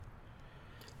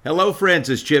Hello, friends.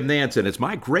 It's Jim Nanson. It's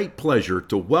my great pleasure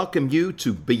to welcome you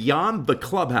to Beyond the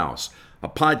Clubhouse, a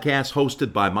podcast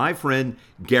hosted by my friend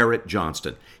Garrett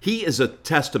Johnston. He is a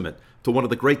testament to one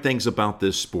of the great things about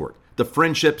this sport, the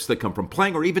friendships that come from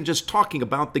playing or even just talking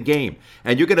about the game.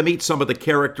 And you're going to meet some of the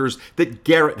characters that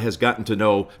Garrett has gotten to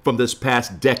know from this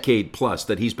past decade plus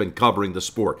that he's been covering the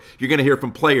sport. You're going to hear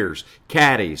from players,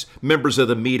 caddies, members of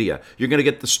the media. You're going to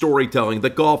get the storytelling,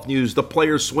 the golf news, the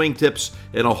players' swing tips,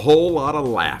 and a whole lot of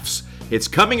laughs. It's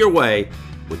coming your way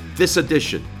with this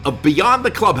edition of Beyond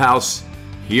the Clubhouse.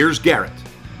 Here's Garrett.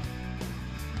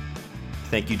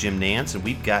 Thank you, Jim Nance. And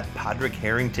we've got Padraig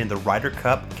Harrington, the Ryder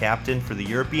Cup captain for the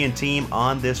European team,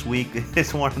 on this week.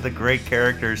 It's one of the great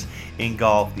characters in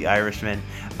golf, the Irishman.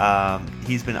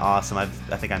 He's been awesome. I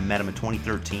think I met him in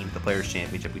 2013 at the Players'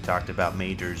 Championship. We talked about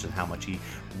majors and how much he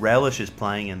relishes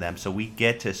playing in them. So we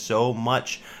get to so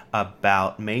much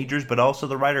about majors, but also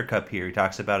the Ryder Cup here. He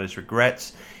talks about his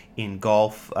regrets in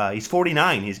golf. He's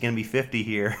 49. He's going to be 50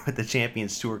 here with the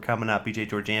Champions Tour coming up, PGA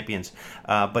Tour Champions.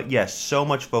 But yes, so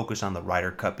much focus on the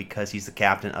Ryder Cup because he's the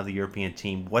captain of the European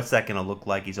team. What's that going to look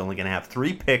like? He's only going to have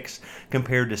 3 picks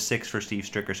compared to 6 for Steve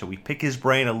Stricker. So we pick his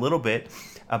brain a little bit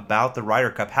about the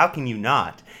Ryder Cup. How can you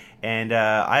not? And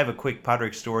I have a quick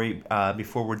Padraig story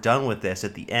before we're done with this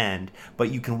at the end. But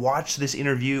you can watch this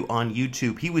interview on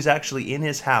YouTube. He was actually in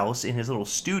his house, in his little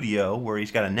studio, where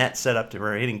he's got a net set up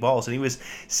for hitting balls. And he was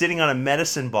sitting on a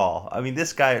medicine ball. I mean,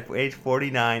 this guy at age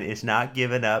 49 is not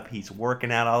giving up. He's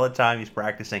working out all the time. He's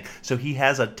practicing. So he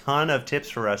has a ton of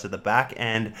tips for us at the back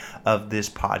end of this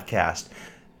podcast.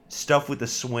 Stuff with the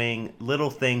swing, little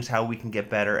things, how we can get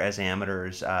better as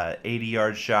amateurs,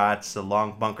 80-yard shots, the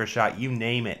long bunker shot, you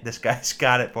name it. This guy's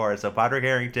got it for us. So Padraig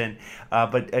Harrington.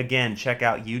 But again, check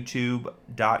out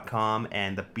youtube.com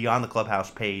and the Beyond the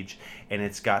Clubhouse page. And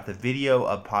it's got the video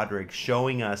of Padraig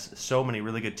showing us so many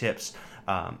really good tips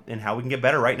and how we can get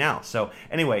better right now. So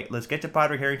anyway, let's get to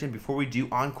Padraig Harrington. Before we do,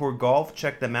 Encore Golf,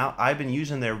 check them out. I've been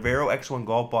using their Vero X1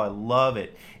 golf ball. I love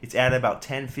it. It's added about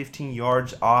 10-15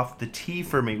 yards off the tee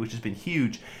for me, which has been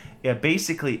huge. Yeah,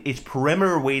 basically, it's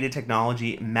perimeter weighted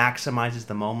technology, maximizes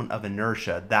the moment of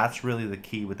inertia. That's really the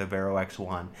key with the Vero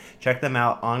X1. Check them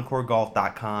out,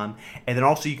 encoregolf.com. And then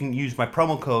also you can use my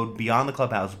promo code Beyond the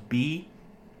Clubhouse, B,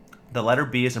 the letter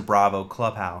B is in Bravo,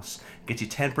 Clubhouse. Gets you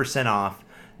 10% off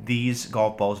these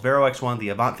golf balls, Vero X1, the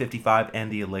Avant 55,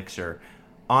 and the Elixir.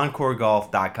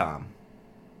 EncoreGolf.com.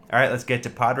 All right, let's get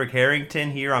to Padraig Harrington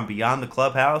here on Beyond the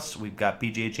Clubhouse. We've got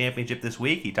PGA Championship this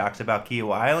week. He talks about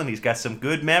Kiawah Island. He's got some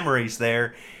good memories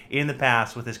there in the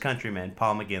past with his countryman,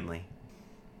 Paul McGinley.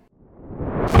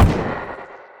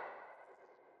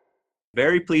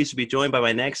 Very pleased to be joined by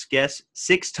my next guest,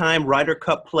 6-time Ryder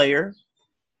Cup player,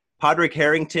 Padraig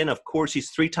Harrington. Of course,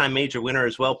 he's 3-time major winner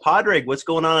as well. Padraig, what's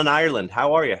going on in Ireland?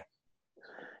 How are you?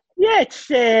 Yeah,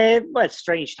 it's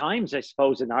strange times, I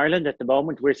suppose, in Ireland at the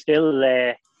moment. We're still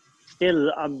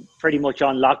pretty much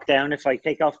on lockdown. If I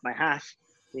take off my hat,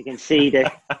 you can see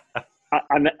that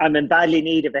I'm in badly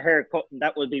need of a haircut, and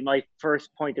that will be my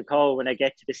first point of call when I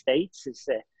get to the States, is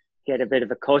to get a bit of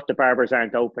a cut. The barbers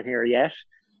aren't open here yet.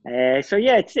 So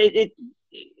yeah,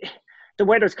 the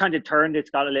weather's kind of turned. It's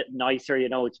got a little nicer,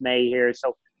 it's May here.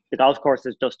 So the golf course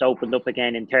has just opened up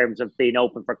again in terms of being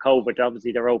open for COVID.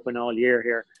 Obviously, they're open all year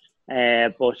here.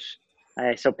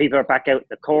 So people are back out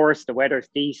the course. The weather's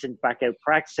decent, back out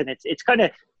practicing.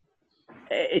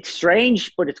 It's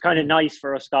strange, but it's kind of nice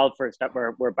for us golfers that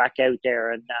we're back out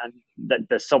there and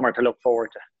the summer to look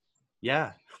forward to.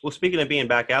 Yeah. Well, speaking of being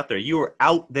back out there, you were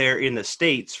out there in the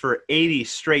States for 80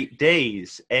 straight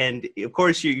days. And, of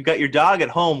course, you got your dog at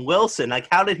home, Wilson. Like,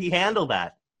 how did he handle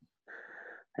that?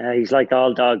 He's like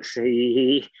all dogs.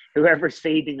 Whoever's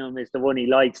feeding him is the one he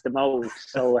likes the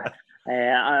most. So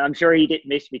I'm sure he didn't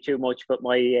miss me too much. But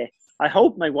I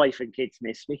hope my wife and kids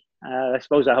miss me. I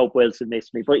hope Wilson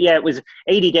missed me. But, yeah, it was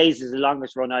 80 days is the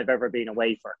longest run I've ever been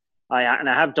away for. I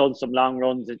have done some long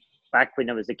runs. Back when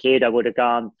I was a kid, I would have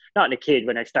gone, not a kid,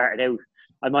 when I started out,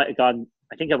 I might have gone,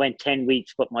 I think I went 10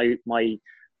 weeks, but my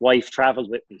wife traveled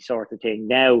with me, sort of thing.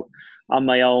 Now, on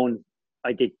my own,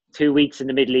 I did 2 weeks in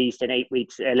the Middle East and 2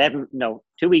 weeks in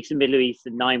the Middle East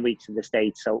and 9 weeks in the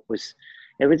States. So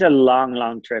it was a long,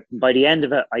 long trip. And by the end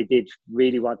of it, I did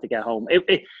really want to get home.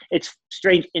 It's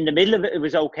strange. In the middle of it, it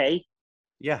was okay.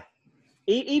 Yeah.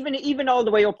 Even all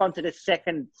the way up onto the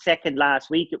second last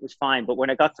week, it was fine. But when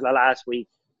I got to the last week,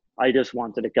 I just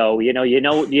wanted to go.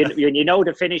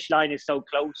 The finish line is so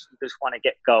close. You just want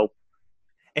to go.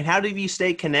 And how did you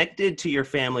stay connected to your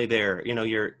family there?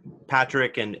 Your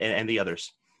Patrick and the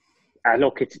others.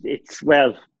 Look, it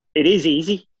is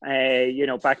easy.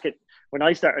 Back at when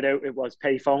I started out, it was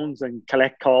pay phones and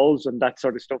collect calls and that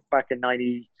sort of stuff back in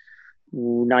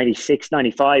 96,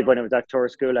 95 when I was at tour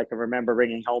school. I can remember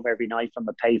ringing home every night from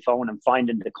a pay phone and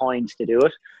finding the coins to do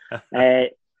it.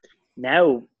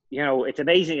 Now, it's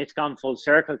amazing it's gone full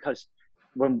circle, because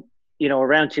when,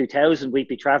 around 2000, we'd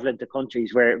be traveling to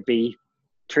countries where it'd be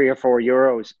 €3 or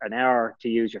 €4 an hour to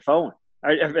use your phone,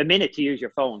 or a minute to use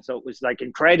your phone. So it was like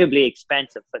incredibly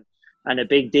expensive and a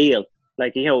big deal.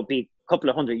 Like, it'd be a couple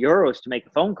of €100 to make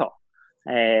a phone call.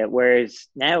 Whereas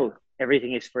now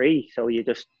everything is free. So you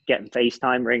just get in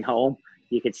FaceTime, ring home.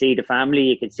 You can see the family.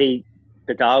 You can see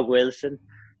the dog, Wilson.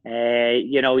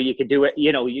 You can do it,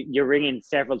 you're ringing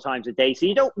several times a day. So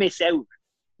you don't miss out.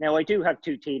 Now, I do have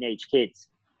 2 teenage kids.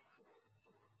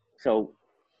 So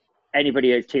anybody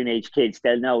who has teenage kids,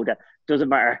 they'll know that doesn't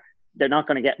matter. They're not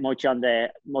going to get much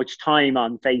time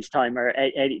on FaceTime or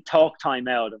any talk time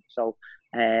out of them. So,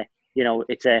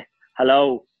 it's a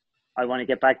hello. I want to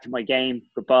get back to my game.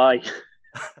 Goodbye.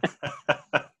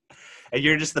 And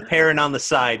you're just the parent on the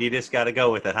side. You just got to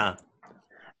go with it, huh?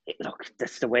 Look,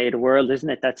 that's the way of the world, isn't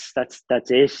it? That's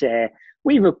it.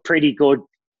 We were pretty good.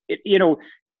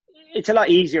 It's a lot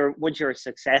easier once you're a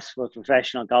successful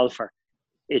professional golfer.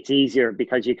 It's easier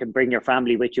because you can bring your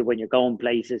family with you when you're going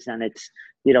places, and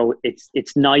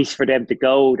it's nice for them to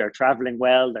go. They're traveling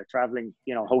well. They're traveling.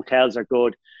 Hotels are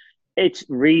good. It's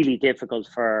really difficult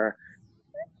for,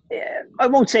 I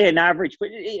won't say an average, but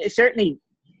certainly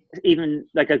even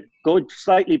like a good,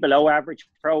 slightly below average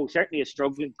pro, certainly a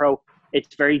struggling pro.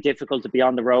 It's very difficult to be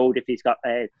on the road if he's got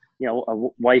a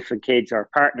wife and kids, or a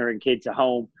partner and kids at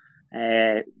home,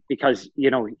 because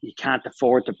you can't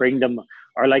afford to bring them,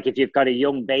 or like if you've got a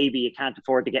young baby, you can't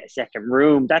afford to get a second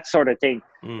room. That sort of thing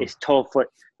is tough. But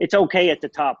it's okay at the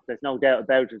top. There's no doubt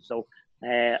about it. So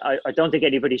I don't think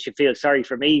anybody should feel sorry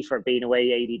for me for being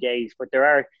away 80 days. But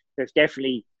there's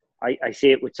definitely, I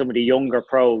see it with some of the younger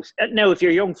pros. Now, if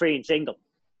you're young, free and single,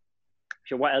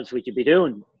 sure, what else would you be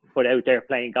doing? Put out there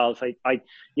playing golf. If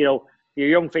you're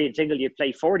young, free and single, you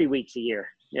play 40 weeks a year.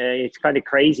 It's kind of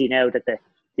crazy now that the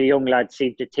young lads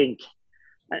seem to think,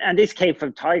 and this came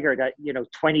from Tiger, that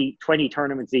 20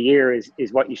 tournaments a year is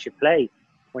what you should play.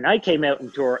 When I came out on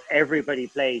tour, everybody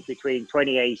played between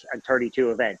 28 and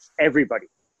 32 events. Everybody.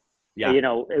 Yeah.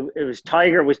 It was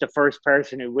Tiger was the first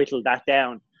person who whittled that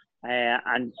down,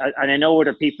 and I know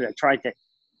other people are trying to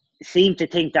seem to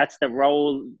think that's the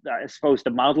role that is supposed to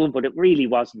model, but it really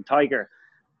wasn't. Tiger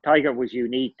was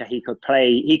unique, that he could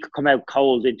come out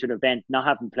cold into an event, not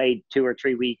having played 2 or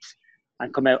 3 weeks,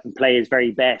 and come out and play his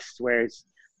very best. Whereas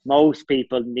most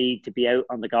people need to be out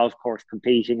on the golf course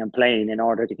competing and playing in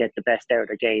order to get the best out of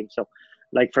the game. So,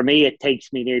 like for me, it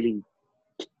takes me nearly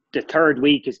the 3rd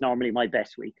week is normally my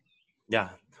best week. Yeah.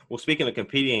 Well, speaking of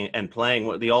competing and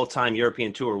playing, the all-time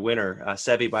European Tour winner,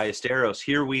 Seve Ballesteros,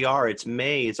 here we are. It's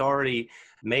May. It's already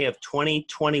May of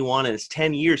 2021, and it's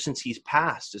 10 years since he's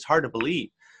passed. It's hard to believe.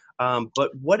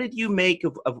 But what did you make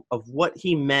of what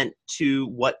he meant to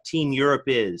what Team Europe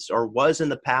is, or was in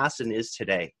the past and is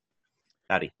today?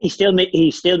 Paddy? He still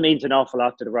means an awful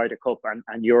lot to the Ryder Cup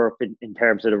and Europe in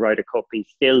terms of the Ryder Cup. He's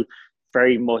still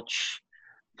very much,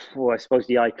 I suppose,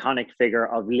 the iconic figure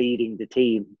of leading the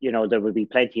team. There will be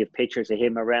plenty of pictures of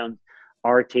him around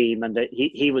our team, and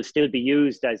he will still be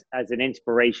used as an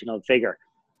inspirational figure.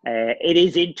 It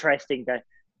is interesting that,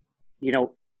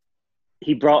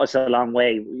 he brought us a long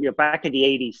way. Back in the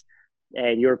 80s,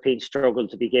 Europeans struggled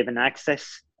to be given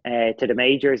access to the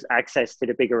majors, access to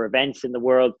the bigger events in the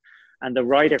world. And the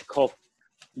Ryder Cup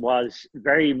was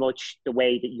very much the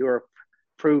way that Europe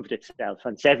proved itself.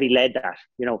 And Seve led that.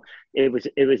 It was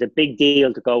a big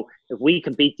deal to go, if we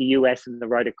can beat the US in the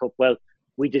Ryder Cup, well,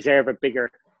 we deserve a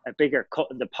bigger cut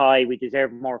in the pie. We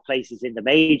deserve more places in the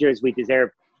majors. We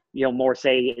deserve, more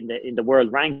say in the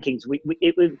world rankings.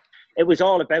 It was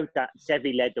all about that.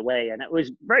 Seve led the way, and it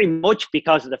was very much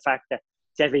because of the fact that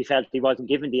Seve felt he wasn't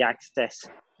given the access,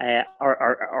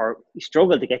 or he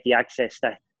struggled to get the access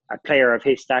that a player of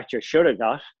his stature should have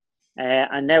got.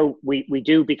 And now we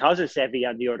do, because of Seve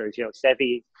and the others.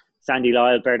 Seve, Sandy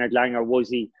Lyle, Bernard Langer,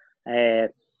 Woodsy. I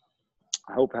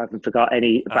hope I haven't forgot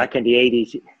any back in the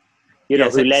 80s. Who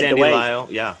led Sandy the way. Lyle,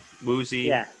 Woodsy.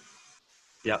 Yeah.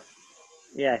 Yep.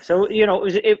 Yeah, so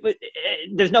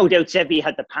there's no doubt Seve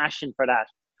had the passion for that,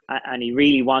 and he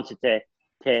really wanted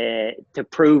to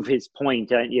prove his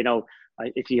point.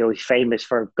 He's famous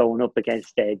for going up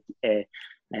against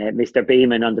Mr.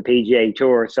 Beeman on the PGA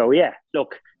Tour. So yeah,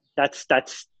 look, that's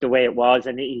the way it was,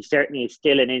 and he certainly is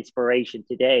still an inspiration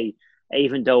today.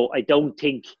 Even though I don't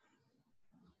think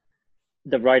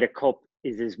the Ryder Cup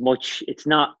is as much. It's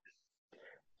not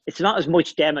as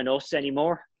much them and us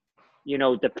anymore.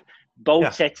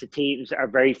 both sets of teams are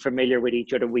very familiar with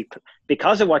each other.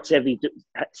 Because of what Sevi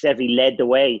led the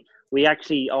way, we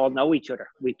actually all know each other.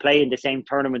 We play in the same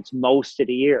tournaments most of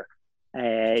the year.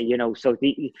 So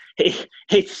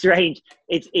it's strange.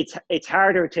 It's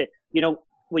harder to,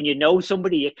 when you know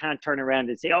somebody, you can't turn around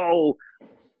and say, oh,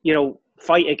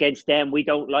 fight against them. We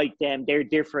don't like them. They're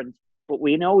different, but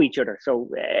we know each other. So,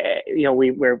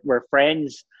 we're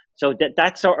friends. So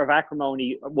that sort of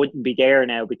acrimony wouldn't be there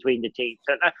now between the teams.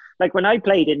 Like when I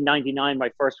played in '99,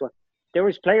 my first one, there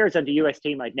was players on the US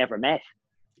team I'd never met.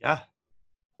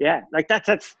 Yeah. Like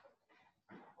that's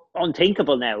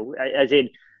unthinkable now. As in,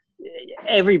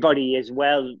 everybody is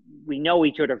well. We know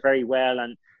each other very well,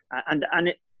 and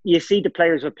you see the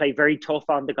players would play very tough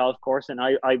on the golf course, and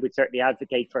I would certainly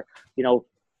advocate for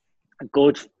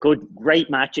good,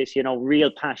 great matches. Real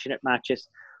passionate matches.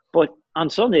 But on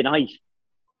Sunday night,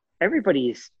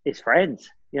 everybody is friends.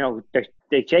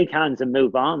 They shake hands and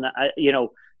move on.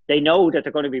 They know that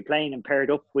they're going to be playing and paired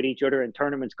up with each other in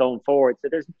tournaments going forward. So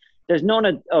there's none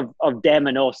of them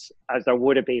and us as there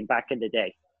would have been back in the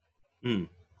day. In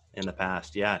the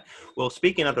past, yeah. Well,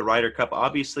 speaking of the Ryder Cup,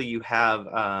 obviously you have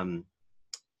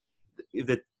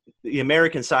the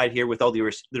American side here with all the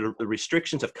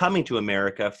restrictions of coming to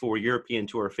America for European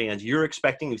Tour fans. You're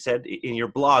expecting, you said in your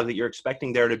blog that you're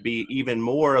expecting there to be even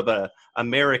more of a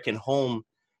American home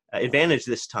advantage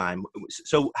this time.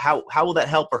 So how will that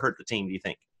help or hurt the team, do you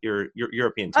think, your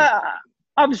European team?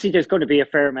 Obviously, there's going to be a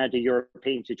fair amount of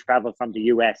Europeans who travel from the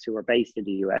US who are based in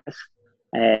the US.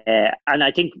 And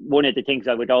I think one of the things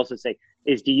I would also say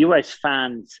is the US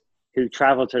fans who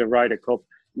travel to the Ryder Cup,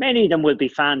 many of them will be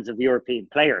fans of European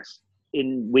players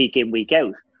in, week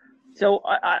out. So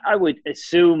I would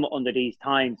assume under these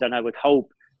times, and I would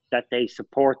hope that they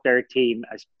support their team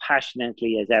as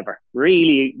passionately as ever.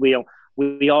 Really,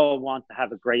 we all want to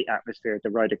have a great atmosphere at the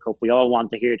Ryder Cup. We all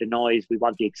want to hear the noise. We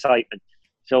want the excitement.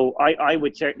 So I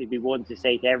would certainly be one to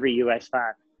say to every US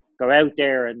fan, go out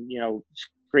there and,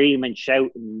 scream and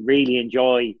shout and really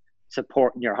enjoy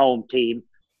supporting your home team.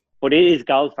 But it is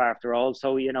golf after all.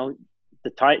 So,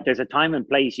 there's a time and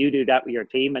place. You do that with your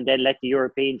team, and then let the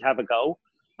Europeans have a go,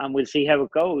 and we'll see how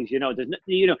it goes.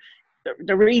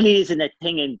 There really isn't a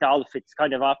thing in golf. It's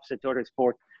kind of opposite to other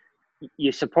sports.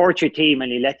 You support your team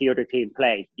and you let the other team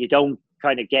play. You don't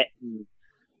kind of get, and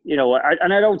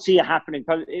I don't see it happening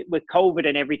with COVID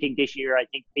and everything this year. I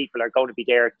think people are going to be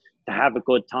there to have a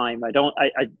good time.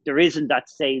 There isn't that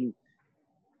same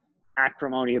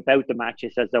acrimony about the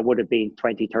matches as there would have been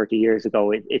 20, 30 years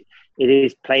ago. It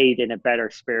is played in a better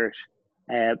spirit.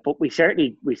 But we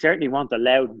certainly want a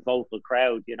loud and vocal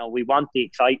crowd. We want the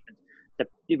excitement.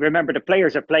 Remember, the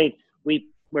players are playing.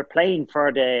 We're playing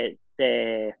for the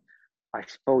I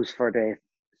suppose for the,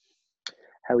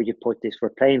 how would you put this? We're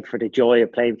playing for the joy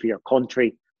of playing for your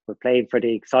country. We're playing for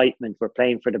the excitement. We're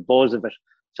playing for the buzz of it.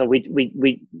 So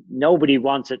we nobody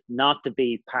wants it not to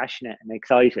be passionate and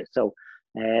excited. So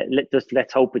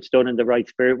let's hope it's done in the right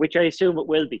spirit, which I assume it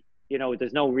will be.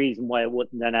 There's no reason why it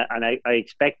wouldn't. And I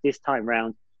expect this time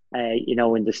round,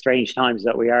 in the strange times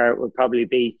that we are, it will probably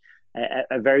be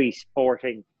a very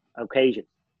sporting occasion.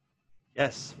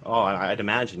 Yes. Oh, I'd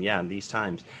imagine. Yeah, in these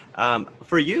times.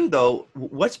 For you, though,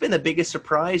 what's been the biggest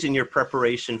surprise in your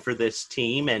preparation for this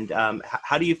team? And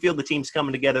how do you feel the team's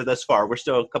coming together thus far? We're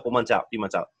still a few months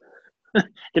out.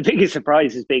 The biggest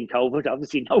surprise has been COVID.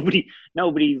 Obviously,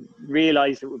 nobody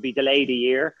realised it would be delayed a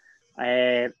year.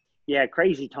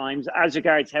 Crazy times. As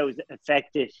regards how it's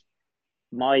affected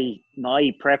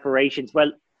my preparations,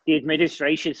 well, the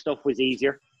administration stuff was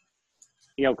easier,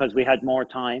 because we had more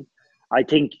time. I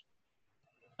think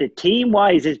the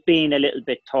team-wise has been a little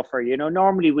bit tougher.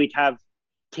 Normally we'd have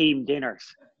team dinners,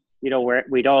 where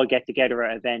we'd all get together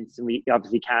at events, and we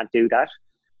obviously can't do that.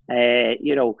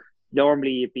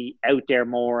 Normally you'd be out there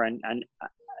more and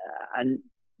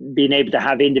being able to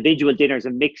have individual dinners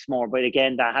and mix more, but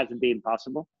again, that hasn't been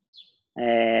possible.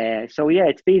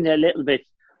 It's been a little bit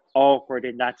awkward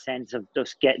in that sense of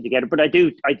just getting together. But I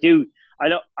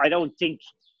don't think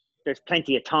there's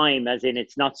plenty of time, as in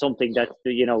it's not something that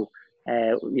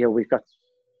we've got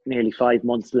nearly 5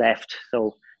 months left,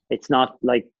 so it's not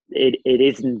like it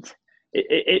isn't.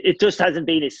 It just hasn't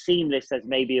been as seamless as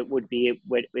maybe it would be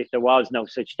if there was no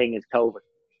such thing as COVID.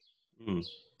 Mm.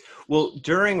 Well,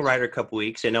 during Ryder Cup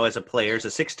weeks, I know as a player, as a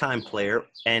 6-time player,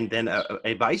 and then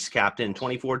a vice captain in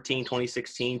 2014,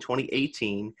 2016,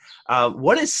 2018,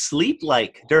 what is sleep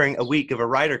like during a week of a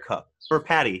Ryder Cup for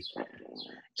Paddy?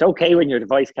 It's okay when you're the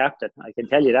vice captain, I can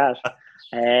tell you that.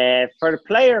 For the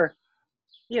player,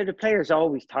 the player's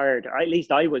always tired. Or at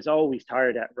least I was always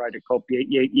tired at Ryder Cup.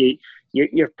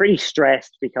 You're pretty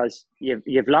stressed because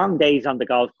you've long days on the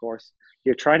golf course.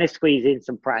 You're trying to squeeze in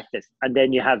some practice, and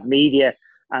then you have media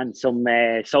and some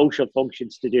social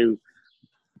functions to do.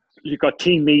 You've got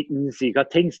team meetings, you've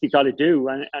got things you got to do,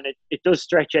 and it does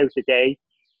stretch out the day.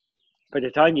 By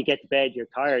the time you get to bed, you're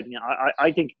tired.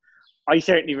 I think I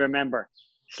certainly remember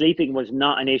sleeping was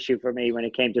not an issue for me when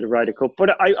it came to the Ryder Cup.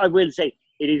 But I will say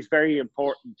it is very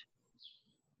important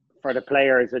for the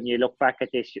players, and you look back at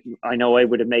this, I know I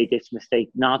would have made this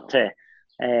mistake, not to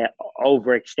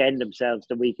overextend themselves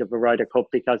the week of a Ryder Cup,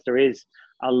 because there is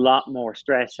a lot more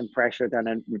stress and pressure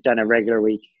than a regular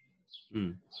week.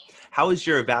 How has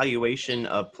your evaluation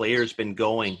of players been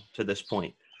going to this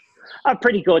point?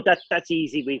 Pretty good. That's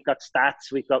easy. We've got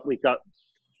stats. We've got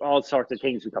all sorts of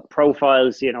things. We've got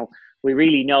profiles. We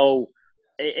really know.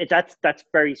 That's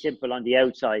very simple on the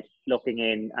outside looking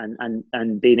in,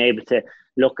 and being able to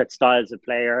look at styles of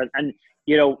player. And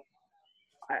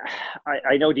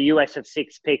I know the US have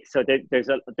 6 picks, so there's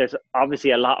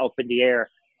obviously a lot up in the air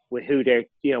with who they're,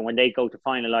 when they go to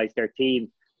finalize their team,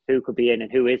 who could be in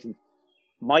and who isn't.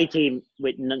 My team,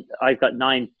 I've got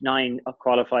nine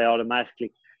qualify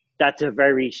automatically. That's a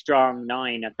very strong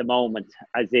 9 at the moment,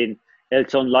 as in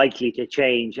it's unlikely to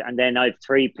change. And then I have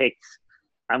 3 picks.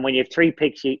 And when you have 3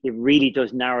 picks, it really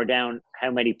does narrow down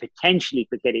how many potentially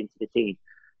could get into the team.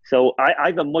 So I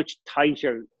have a much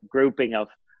tighter grouping of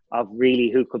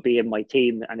really who could be in my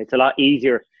team. And it's a lot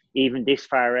easier, even this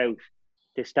far out,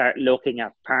 to start looking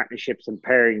at partnerships and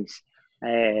pairings.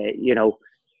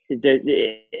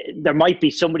 There might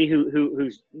be somebody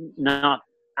who's not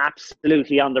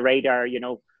absolutely on the radar,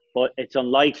 but it's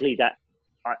unlikely that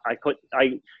I could.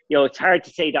 It's hard to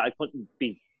say that I couldn't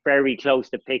be very close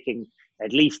to picking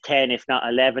at least 10, if not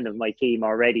 11 of my team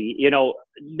already.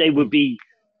 They would be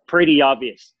pretty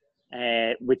obvious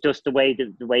with just the way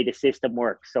the system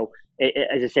works. So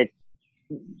as I said,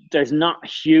 there's not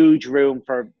huge room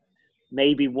for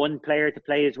maybe one player to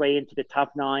play his way into the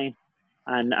top 9.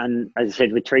 And as I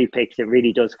said, with 3 picks, it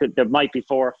really does. There might be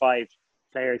 4 or 5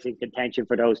 players in contention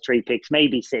for those 3 picks,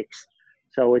 maybe 6.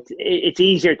 So it's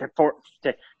easier to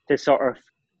sort of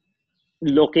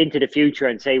look into the future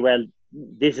and say, well,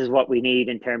 this is what we need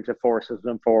in terms of forces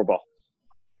and four-ball.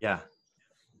 Yeah,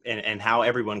 and how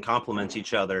everyone complements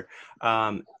each other.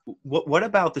 What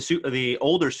about the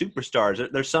older superstars?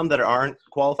 There's some that aren't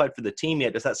qualified for the team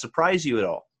yet. Does that surprise you at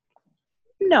all?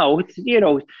 No,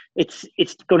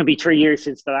 it's going to be 3 years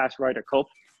since the last Ryder Cup,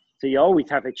 so you always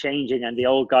have a changing, and the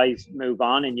old guys move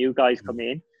on and new guys come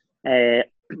in.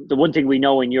 The one thing we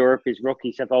know in Europe is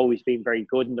rookies have always been very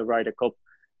good in the Ryder Cup.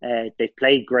 They've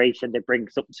played great and they bring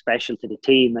something special to the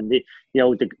team. And the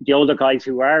older guys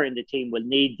who are in the team will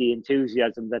need the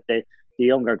enthusiasm that the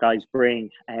younger guys bring.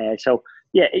 So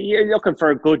yeah, you're looking for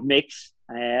a good mix.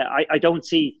 I don't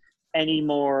see any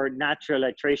more natural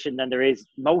attrition than there is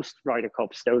most Ryder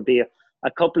Cups. There would be a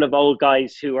couple of old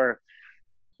guys who are,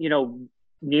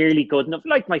 nearly good enough,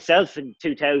 like myself in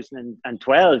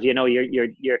 2012.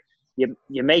 You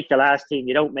make the last team.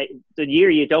 You don't make the year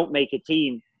you don't make a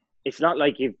team. It's not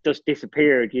like you've just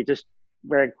disappeared. You just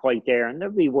weren't quite there. And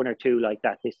there'll be 1 or 2 like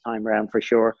that this time around for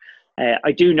sure.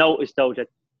 I do notice though that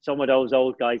some of those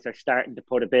old guys are starting to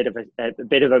put a bit of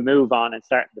a move on and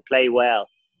starting to play well.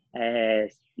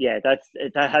 That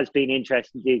has been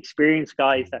interesting. The experienced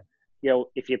guys that,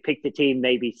 if you picked the team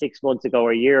maybe 6 months ago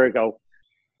or a year ago,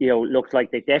 looked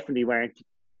like they definitely weren't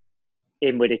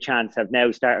in with a chance, have now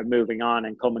started moving on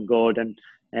and coming good. And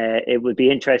it would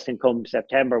be interesting come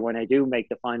September when I do make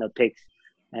the final picks,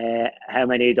 how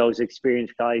many of those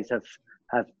experienced guys have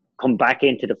come back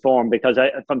into the form, because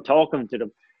if I'm talking to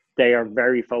them, they are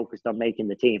very focused on making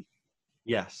the team.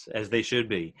 Yes, as they should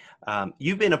be.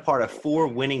 You've been a part of 4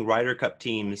 winning Ryder Cup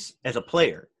teams as a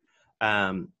player.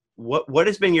 What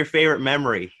has been your favorite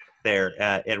memory there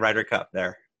at Ryder Cup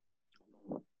there?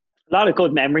 A lot of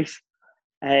good memories.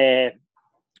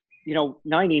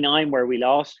 99 where we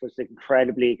lost was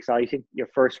incredibly exciting. Your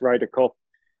first Ryder Cup,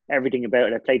 everything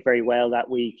about it. I played very well that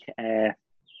week. I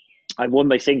won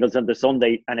my singles on the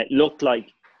Sunday, and it looked like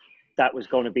that was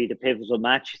going to be the pivotal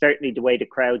match. Certainly the way the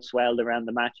crowd swelled around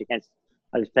the match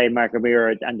I was playing Mark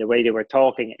O'Meara, and the way they were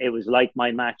talking, it was like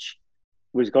my match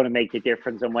was going to make the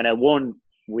difference. And when I won,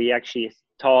 we actually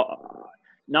thought,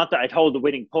 not that I'd hold the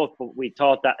winning putt, but we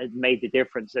thought that it made the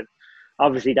difference. And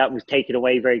obviously that was taken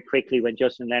away very quickly when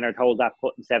Justin Leonard held that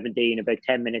putt in 17 about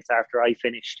 10 minutes after I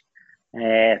finished.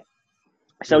 But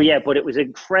it was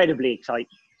incredibly exciting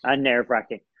and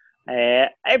nerve-wracking. The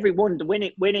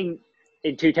winning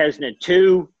in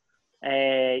 2002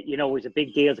 it was a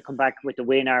big deal to come back with the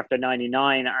win after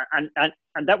 99.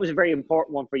 And that was a very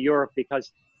important one for Europe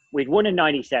because we'd won in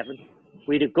 97.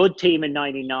 We had a good team in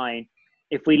 99.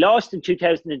 If we lost in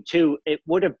 2002, it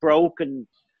would have broken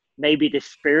maybe the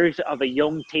spirit of a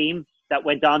young team that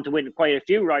went on to win quite a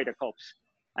few Ryder Cups.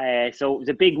 So it was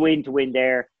a big win to win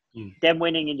there. Them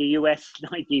winning in the US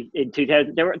 90 in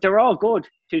 2000, they're all good.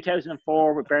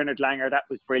 2004 with Bernard Langer, that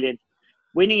was brilliant.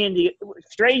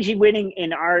 Strangely winning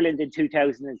in Ireland in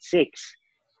 2006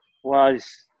 was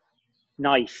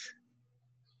nice.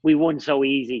 We won so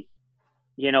easy.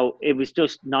 It was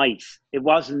just nice. It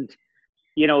wasn't,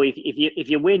 if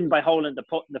you win by holding the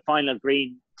putt in the final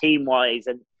green team wise,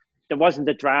 and there wasn't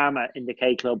the drama in the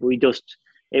K Club.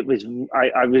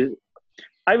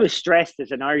 I was stressed as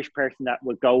an Irish person that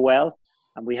would go well,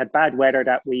 and we had bad weather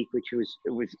that week, but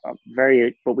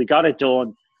we got it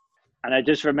done. And I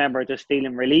just remember just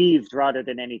feeling relieved rather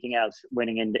than anything else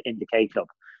winning in the K Club.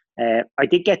 I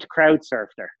did get to crowd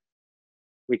surf there,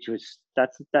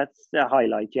 that's a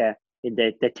highlight, yeah. In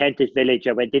the tented village,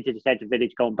 I went into the tented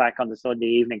village going back on the Sunday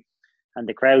evening, and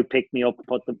the crowd picked me up,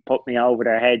 put me over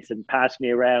their heads, and passed me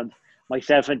around,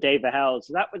 myself and David Howell.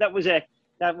 So that was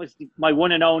my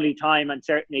one and only time, and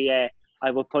certainly I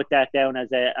will put that down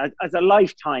as a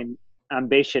lifetime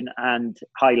ambition and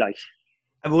highlight.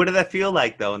 And what did that feel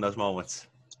like though in those moments?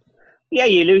 Yeah,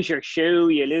 you lose your shoe,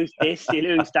 you lose this, you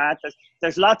lose that.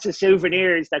 There's lots of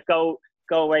souvenirs that go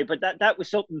away, but that was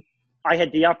something I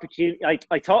had the opportunity.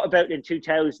 I thought about in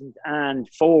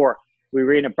 2004. We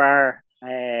were in a bar,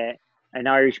 an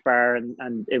Irish bar,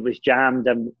 and it was jammed,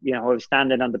 and I was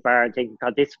standing on the bar and thinking,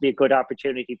 God, this would be a good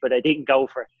opportunity, but I didn't go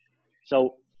for it.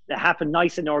 So it happened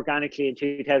nice and organically in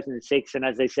 2006, and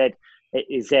as I said, it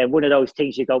is one of those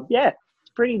things you go, yeah, it's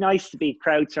pretty nice to be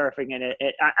crowd surfing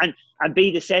and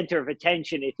be the center of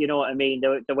attention, if you know what I mean,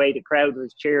 the way the crowd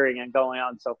was cheering and going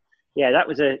on. So yeah, that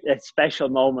was a special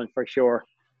moment for sure.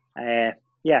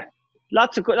 Yeah,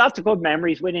 lots of good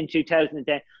memories. Winning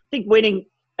 2010, I think winning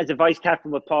as a vice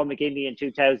captain with Paul McGinley in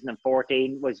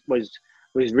 2014 was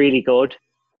really good.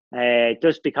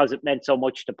 Just because it meant so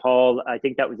much to Paul, I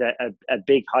think that was a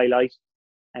big highlight.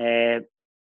 I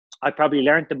probably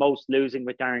learned the most losing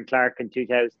with Darren Clarke in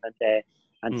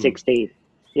 2016.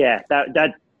 Yeah,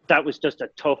 that was just a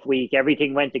tough week.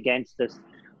 Everything went against us.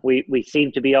 We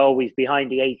seemed to be always behind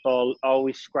the eight ball,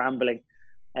 always scrambling.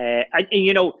 And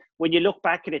when you look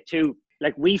back at it too,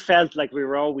 like we felt like we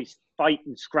were always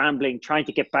fighting, scrambling, trying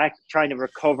to get back, trying to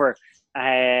recover.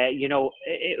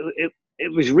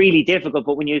 It was really difficult.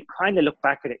 But when you kind of look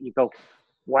back at it, you go,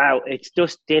 wow, it's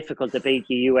just difficult to beat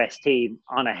the US team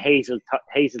on a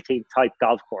Hazeltine type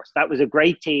golf course. That was a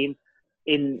great team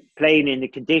in playing in the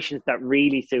conditions that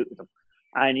really suited them.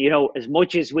 And, as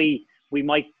much as we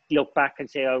might look back and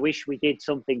say, I wish we did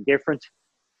something different,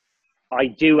 I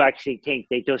do actually think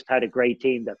they just had a great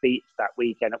team that beat that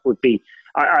week, and it would be.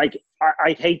 I'd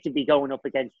hate to be going up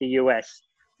against the US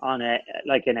on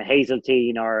in a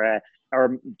Hazeltine or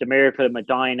the Miracle of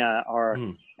Medina or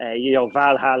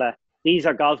Valhalla. These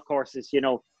are golf courses.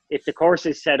 If the course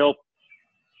is set up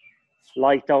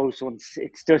like those ones,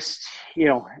 it's just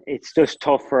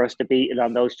tough for us to beat it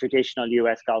on those traditional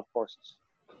US golf courses.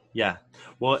 Yeah.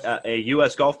 Well, a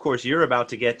U.S. golf course you're about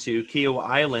to get to, Kiawah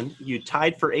Island. You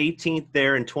tied for 18th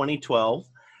there in 2012.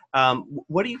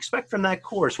 What do you expect from that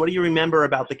course? What do you remember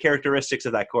about the characteristics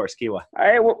of that course, Kiawah?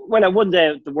 I won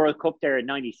the World Cup there in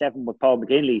 97 with Paul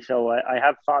McGinley, so I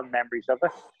have fond memories of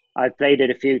it. I've played it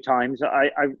a few times. I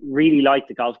really like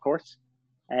the golf course.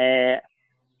 I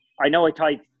know I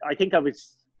tied. I think I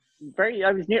was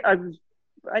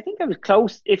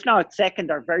close, if not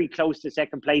second or very close to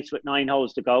second place with 9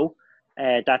 holes to go.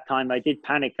 That time I did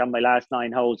panic on my last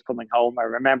 9 holes coming home. I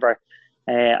remember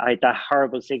I had that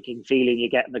horrible sinking feeling you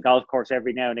get in the golf course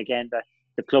every now and again, that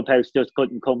the clubhouse just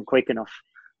couldn't come quick enough.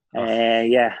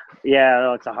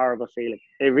 It's a horrible feeling.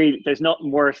 There's nothing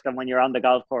worse than when you're on the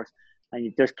golf course and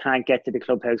you just can't get to the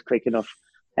clubhouse quick enough.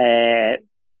 That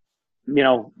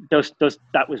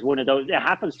was one of those. It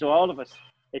happens to all of us.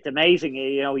 It's amazing.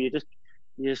 You just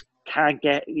can't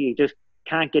get in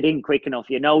quick enough.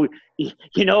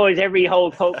 As every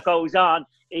hole goes on,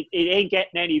 it ain't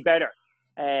getting any better.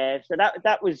 So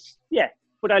that was, yeah.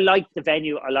 But I liked the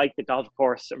venue. I liked the golf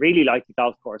course. I really liked the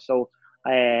golf course. So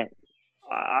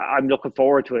I'm looking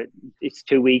forward to it. It's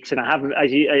 2 weeks, and I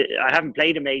haven't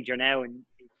played a major now in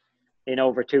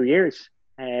over 2 years.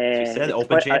 As you said,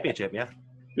 Open Championship, yeah.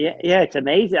 Yeah, it's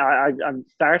amazing. I'm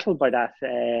startled by that.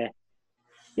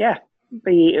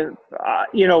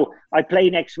 I play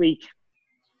next week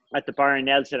at the Byron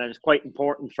Nelson, and it's quite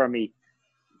important for me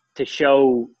to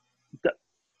show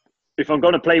if I'm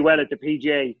going to play well at the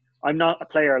PGA, I'm not a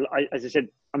player. As I said,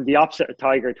 I'm the opposite of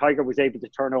Tiger. Tiger was able to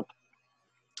turn up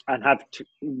and have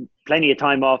plenty of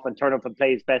time off and turn up and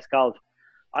play his best golf.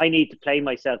 I need to play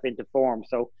myself into form.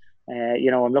 So,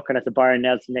 I'm looking at the Byron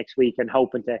Nelson next week and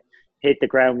hoping to hit the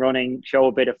ground running, show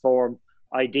a bit of form,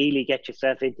 ideally get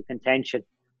yourself into contention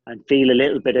and feel a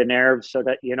little bit of nerves so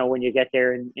that, when you get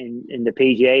there in the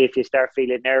PGA, if you start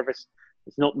feeling nervous,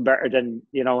 it's nothing better than,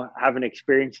 having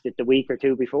experienced it the week or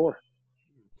two before.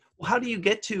 Well, how do you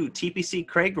get to TPC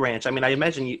Craig Ranch? I mean, I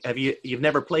imagine you've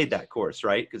never played that course,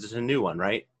 right? Because it's a new one,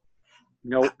 right?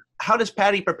 No. How does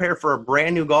Paddy prepare for a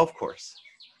brand new golf course?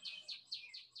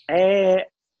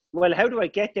 Well, how do I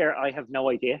get there? I have no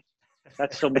idea.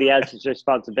 That's somebody else's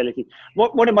responsibility.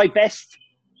 One of my best,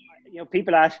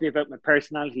 people ask me about my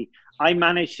personality. I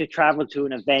managed to travel to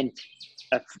an event,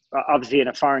 obviously in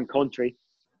a foreign country,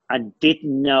 and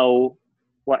didn't know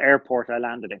what airport I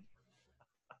landed in.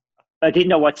 I didn't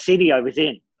know what city I was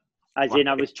in. As in,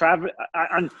 I was traveling,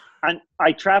 and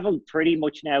I traveled pretty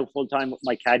much now full time with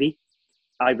my caddy.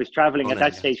 I was traveling at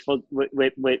that stage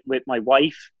with my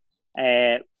wife,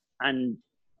 and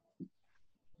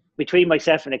between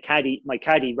myself and my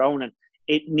caddy Ronan,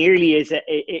 it nearly is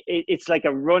it's like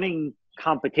a running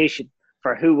competition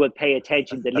for who will pay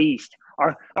attention the least,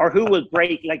 or who will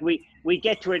break. Like we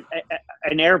get to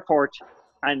an airport,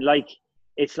 and like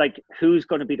it's like who's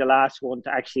going to be the last one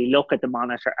to actually look at the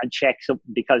monitor and check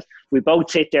something, because we both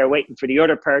sit there waiting for the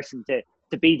other person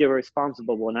to be the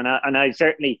responsible one. And I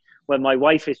certainly, when my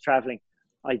wife is traveling,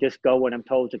 I just go when I'm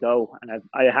told to go, and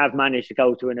I have managed to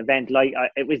go to an event like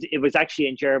it was actually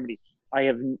in Germany.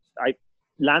 I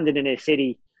landed in a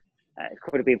city,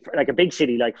 could have been like a big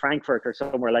city like Frankfurt or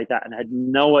somewhere like that, and I had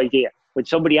no idea. When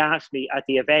somebody asked me at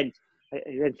the event, I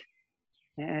said,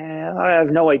 I have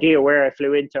no idea where I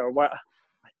flew into or what.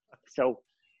 So,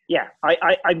 yeah,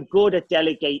 I'm good at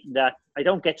delegating that. I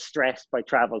don't get stressed by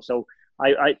travel, so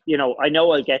I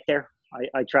know I'll get there.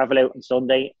 I travel out on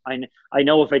Sunday. I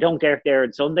know if I don't get there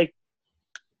on Sunday,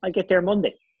 I get there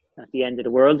Monday. At the end of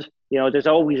the world, there's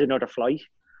always another flight.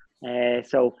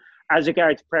 So as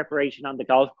regards preparation on the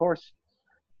golf course,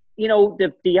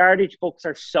 the yardage books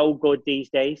are so good these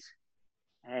days.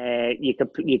 You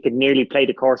could nearly play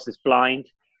the courses blind,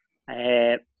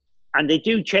 and they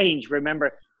do change.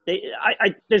 Remember,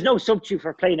 there's no substitute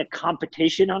for playing a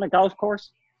competition on a golf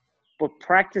course, but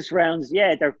practice rounds,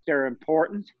 yeah, they're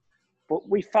important. But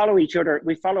we follow each other.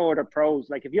 We follow other pros.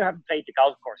 Like if you haven't played the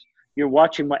golf course, you're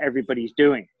watching what everybody's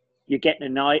doing. You're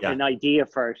getting an idea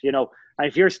for it, And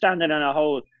if you're standing on a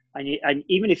hole, and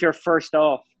even if you're first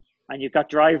off and you've got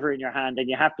driver in your hand, and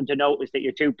you happen to notice that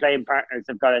your two playing partners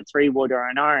have got a 3-wood or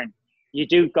an iron, you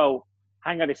do go,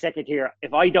 hang on a second here.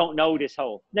 If I don't know this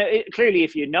hole, now clearly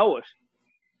if you know it,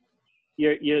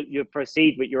 you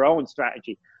proceed with your own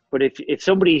strategy. But if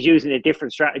somebody's using a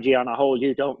different strategy on a hole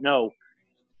you don't know,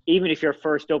 even if you're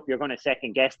first up, you're going to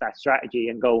second guess that strategy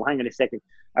and go, hang on a second,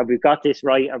 have we got this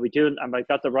right? Have I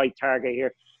got the right target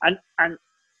here? And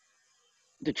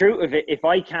the truth of it, if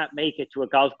I can't make it to a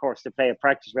golf course to play a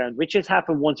practice round, which has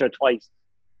happened once or twice,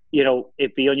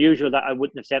 it'd be unusual that I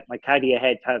wouldn't have sent my caddy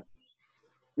ahead to have,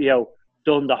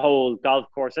 done the whole golf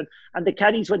course. And the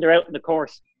caddies, when they're out in the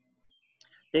course,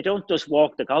 they don't just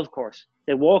walk the golf course.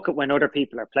 They walk it when other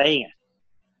people are playing it.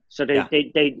 So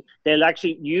they'll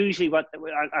actually, usually what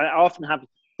I often have,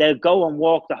 they'll go and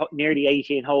walk nearly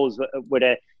 18 holes with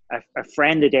a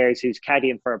friend of theirs who's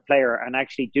caddying for a player, and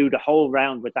actually do the whole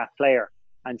round with that player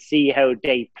and see how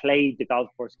they played the golf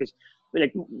course. Because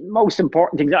like most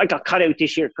important things, I got cut out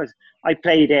this year because I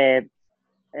played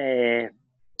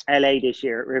LA this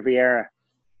year at Riviera,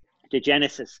 the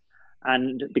Genesis,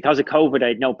 and because of COVID I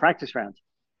had no practice round.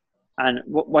 And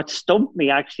what stumped me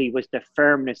actually was the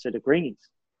firmness of the greens.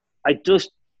 I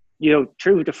just,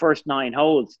 through the first 9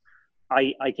 holes,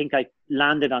 I think I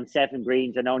landed on 7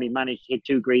 greens and only managed to hit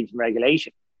 2 greens in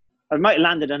regulation. I might have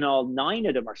landed on all 9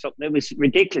 of them or something. It was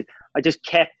ridiculous. I just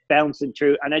kept bouncing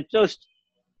through, and it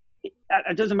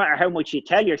doesn't matter how much you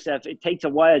tell yourself, it takes a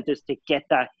while just to get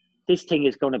that this thing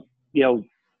is going to,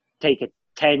 take a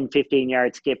 10, 15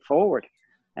 yard skip forward.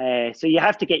 So you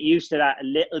have to get used to that a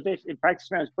little bit in practice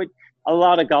rounds, but a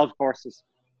lot of golf courses,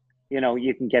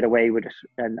 you can get away with it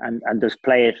and just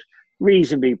play it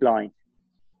reasonably blind.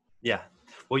 Yeah.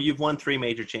 Well, you've won 3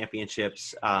 major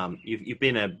championships. You've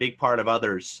been a big part of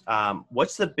others.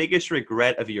 What's the biggest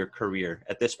regret of your career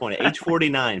at this point? At age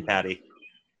 49, Paddy.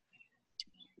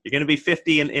 You're going to be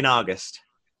 50 in August.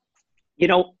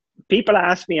 People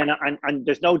ask me, and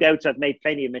there's no doubts I've made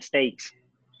plenty of mistakes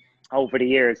over the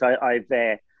years. I've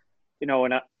and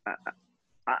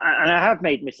I have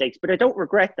made mistakes, but I don't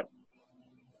regret them.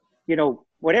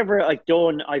 whatever I've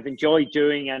done, I've enjoyed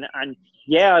doing, and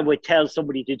yeah, I would tell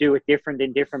somebody to do it different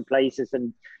in different places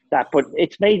and that, but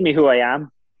it's made me who I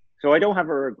am. So I don't have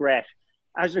a regret.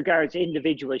 As regards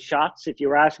individual shots, if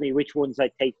you ask me which ones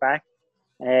I'd take back,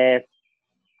 I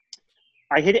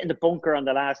hit it in the bunker on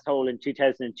the last hole in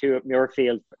 2002 at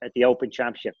Muirfield at the Open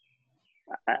Championship.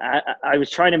 I was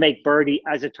trying to make birdie.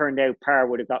 As it turned out, par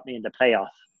would have got me in the playoff.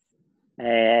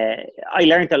 I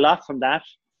learned a lot from that,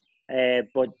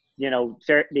 but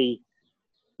certainly,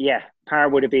 yeah, par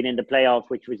would have been in the playoff,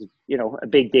 which was a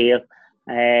big deal.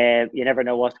 You never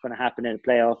know what's going to happen in the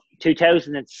playoff.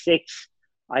 2006,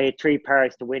 I had 3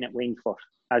 pars to win at Wingfoot,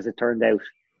 as it turned out,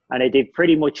 and I did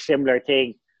pretty much similar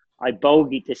thing. I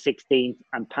bogeyed the 16th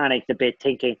and panicked a bit,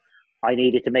 thinking I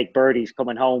needed to make birdies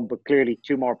coming home, but clearly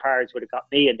 2 more pars would have got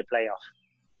me in the playoff.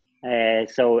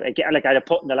 So again, like I'd have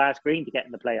put in the last green to get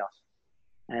in the playoff.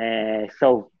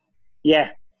 So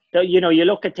yeah, you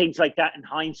look at things like that in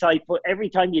hindsight, but every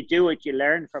time you do it, you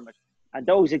learn from it. And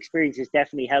those experiences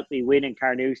definitely helped me win in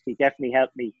Carnoustie, definitely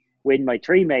helped me win my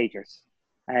 3 majors.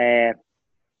 Yeah,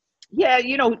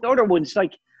 the other ones,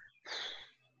 like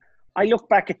I look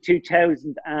back at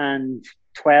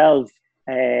 2012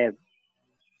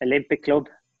 Olympic Club.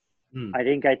 I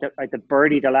think I had the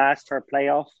birdie the last for a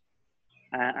playoff,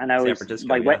 and I San was Francisco,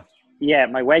 my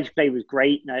wedge play was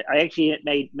great, and I actually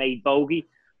made bogey.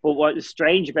 But what was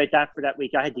strange about that for that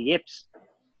week, I had the yips.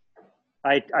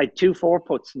 I had 2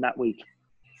 4-putts in that week,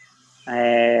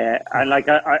 and like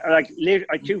I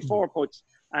 2 4-putts,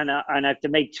 and I have to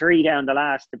make 3 down the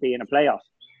last to be in a playoff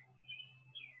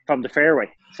from the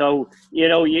fairway. So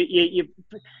you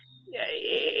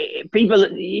people,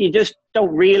 you just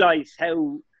don't realize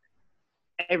how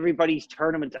everybody's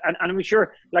tournament, and I'm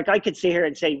sure, like I could sit here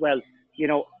and say, well,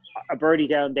 a birdie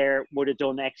down there would have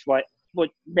done X, Y, but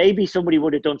maybe somebody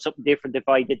would have done something different if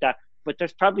I did that. But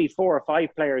there's probably 4 or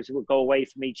 5 players who would go away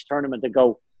from each tournament and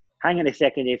go, hang on a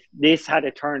second, if this had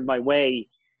turned my way,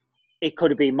 it could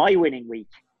have been my winning week.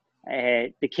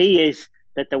 The key is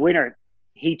that the winner,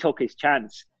 he took his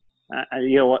chance.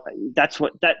 That's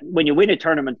when you win a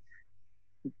tournament,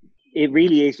 it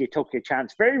really is, you took your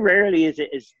chance. Very rarely is it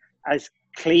as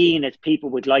clean as people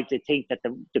would like to think, that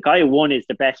the guy who won is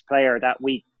the best player that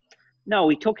week. No,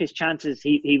 he took his chances.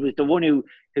 He was the one who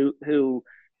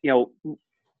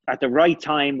at the right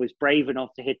time was brave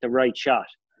enough to hit the right shot.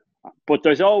 But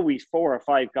there's always 4 or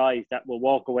 5 guys that will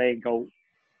walk away and go,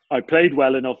 I played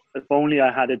well enough. If only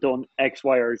I had done X,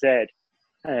 Y, or Z,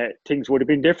 things would have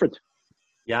been different.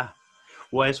 Yeah.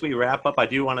 Well, as we wrap up, I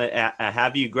do want to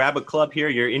have you grab a club here.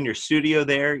 You're in your studio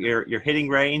there, your hitting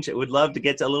range. I would love to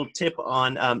get a little tip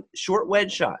on short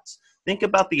wedge shots. Think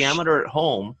about the amateur at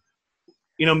home.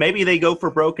 Maybe they go for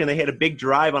broke and they hit a big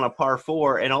drive on a par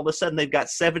 4, and all of a sudden they've got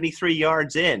 73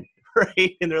 yards in,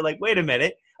 right? And they're like, wait a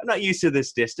minute, I'm not used to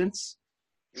this distance.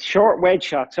 Short wedge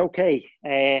shots, okay.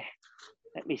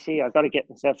 Let me see. I've got to get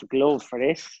myself a glove for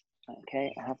this.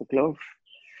 Okay, I have a glove.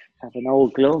 I have an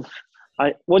old glove.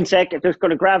 1 second, just going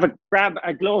to grab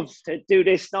a glove to do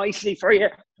this nicely for you.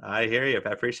 I hear you. I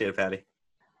appreciate it, Paddy.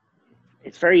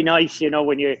 It's very nice,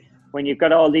 when you've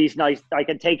got all these nice. I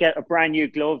can take out a brand new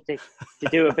glove to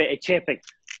do a bit of chipping.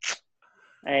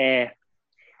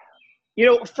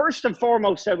 First and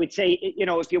foremost, I would say,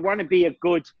 if you want to be a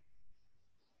good,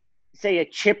 say, a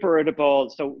chipper of the ball.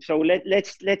 So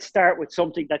let's start with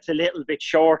something that's a little bit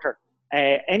shorter.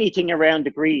 Anything around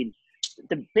the green.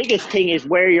 The biggest thing is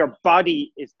where your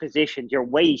body is positioned, your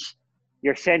weight,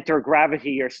 your center of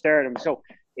gravity, your sternum. So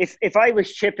if I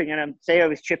was chipping, and I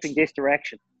was chipping this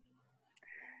direction,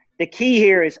 the key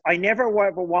here is I never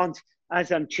ever want,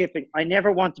 as I'm chipping, I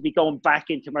never want to be going back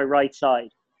into my right side.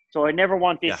 So I never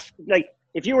want this, like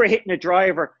if you were hitting a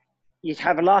driver, you'd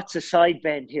have lots of side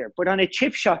bend here. But on a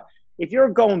chip shot, if you're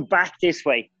going back this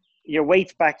way, your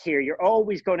weight's back here, you're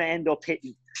always going to end up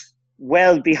hitting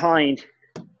well behind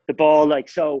the ball, like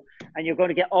so, and you're going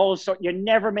to get you're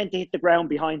never meant to hit the ground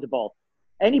behind the ball.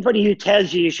 Anybody who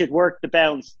tells you should work the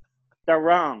bounce, they're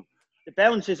wrong. The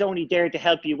bounce is only there to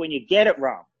help you when you get it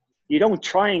wrong. You don't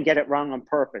try and get it wrong on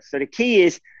purpose. So the key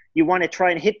is you want to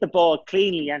try and hit the ball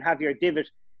cleanly and have your divot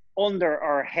under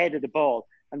or ahead of the ball.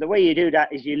 And the way you do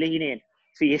that is you lean in.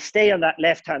 So you stay on that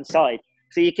left-hand side.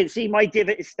 So you can see my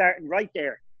divot is starting right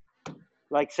there,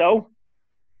 like so.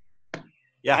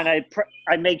 Yeah. And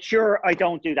I make sure I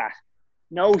don't do that.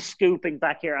 No scooping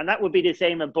back here. And that would be the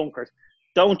same in bunkers.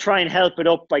 Don't try and help it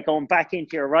up by going back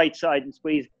into your right side and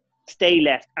squeeze. Stay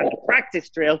left. And the practice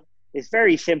drill is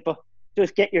very simple.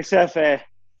 Just get yourself I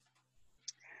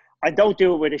don't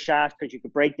do it with a shaft because you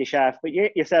could break the shaft, but you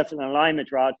get yourself an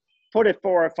alignment rod, put it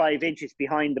 4 or 5 inches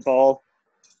behind the ball,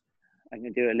 I'm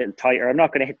going to do it a little tighter. I'm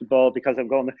not going to hit the ball because I'm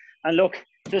going to, and look,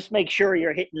 just make sure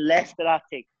you're hitting left of that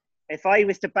thing. If I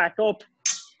was to back up,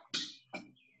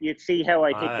 you'd see how I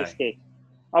hit the stick.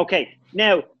 Okay,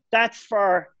 now that's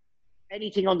for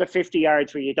anything under 50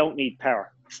 yards where you don't need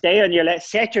power. Stay on your left,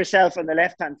 set yourself on the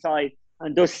left-hand side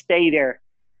and just stay there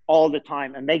all the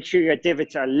time and make sure your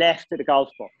divots are left of the golf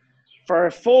ball. For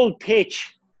a full pitch,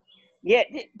 yeah,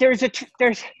 there's,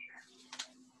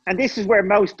 and this is where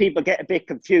most people get a bit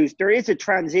confused. There is a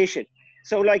transition.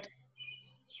 So like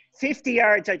 50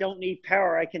 yards, I don't need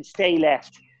power. I can stay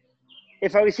left.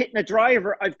 If I was hitting a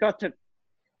driver, I've got to,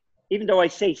 even though I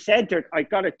say centered, I've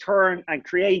got to turn and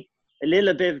create a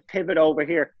little bit of pivot over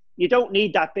here. You don't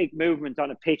need that big movement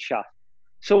on a pitch shot.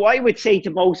 So I would say to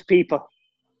most people,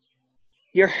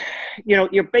 you're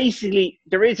basically,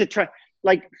 there is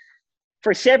like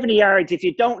for 70 yards, if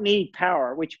you don't need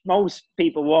power, which most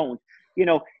people won't,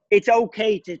 it's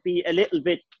okay to be a little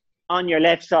bit on your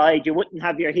left side. You wouldn't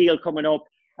have your heel coming up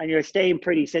and you're staying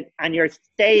and you're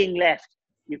staying left.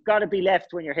 You've got to be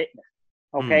left when you're hitting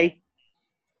it. Okay.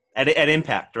 At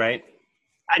impact, right?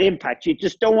 At impact. You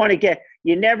just don't want to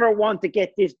you never want to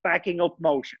get this backing up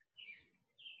motion.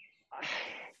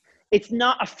 It's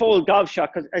not a full golf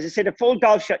shot because, as I said, a full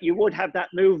golf shot, you would have that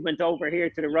movement over here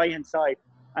to the right-hand side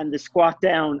and the squat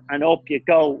down and up you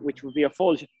go, which would be a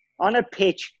full shot. On a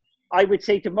pitch, I would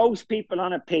say to most people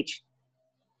on a pitch,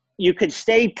 you can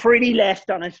stay pretty left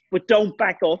on it, but don't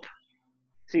back up.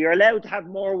 So you're allowed to have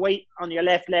more weight on your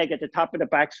left leg at the top of the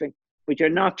backswing, but you're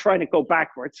not trying to go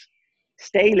backwards.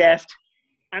 Stay left.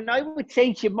 And I would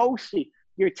say to you mostly,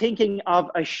 you're thinking of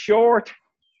a short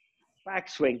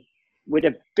backswing with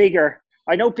a bigger,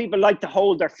 I know people like to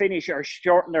hold their finish or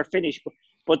shorten their finish,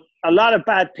 but a lot of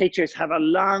bad pitchers have a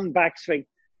long backswing.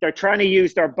 They're trying to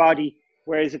use their body,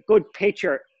 whereas a good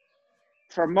pitcher,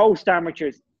 for most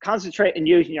amateurs, concentrate on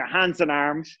using your hands and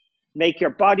arms, make your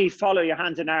body follow your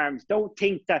hands and arms. Don't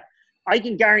think that, I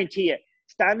can guarantee you,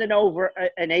 standing over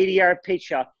an 80-yard pitch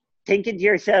shot, thinking to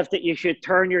yourself that you should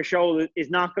turn your shoulder is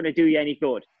not going to do you any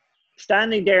good.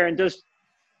 Standing there and just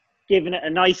giving it a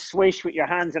nice swish with your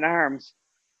hands and arms,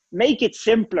 make it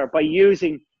simpler by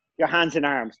using your hands and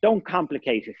arms. Don't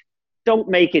complicate it. Don't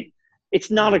make it, it's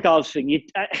not a golf swing.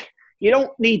 You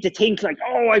don't need to think like,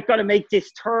 oh, I've got to make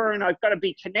this turn. I've got to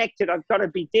be connected. I've got to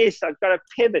be this. I've got to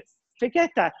pivot.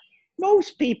 Forget that.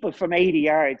 Most people from 80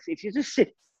 yards, if you just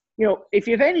sit, if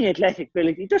you have any athletic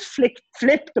ability, just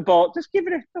flip the ball. Just give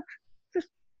it a look.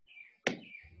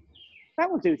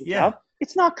 That will do the job.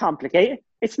 It's not complicated.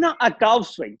 It's not a golf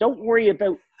swing. Don't worry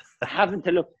about having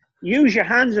to look. Use your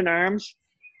hands and arms,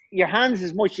 your hands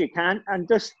as much as you can, and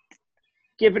just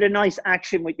give it a nice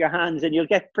action with your hands, and you'll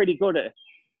get pretty good at it.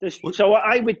 So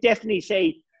I would definitely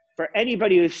say for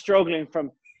anybody who's struggling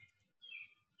from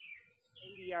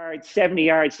 80 yards, 70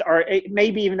 yards, or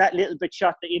maybe even that little bit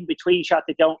shot, the in-between shot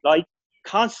they don't like,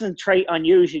 concentrate on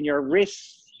using your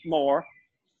wrists more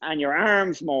and your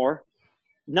arms more.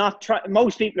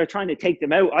 Most people are trying to take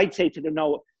them out. I'd say to them,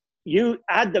 no, you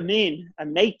add them in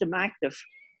and make them active.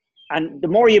 And the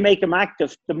more you make them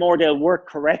active, the more they'll work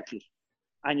correctly.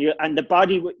 And the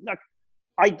body,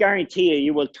 I guarantee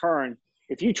you will turn.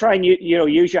 If you try and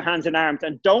use your hands and arms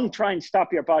and don't try and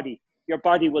stop your body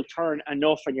will turn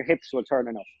enough and your hips will turn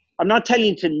enough. I'm not telling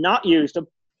you to not use them.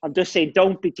 I'm just saying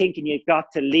don't be thinking you've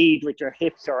got to lead with your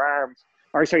hips or arms,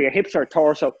 your hips or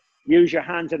torso. Use your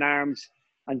hands and arms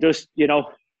and just,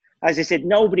 as I said,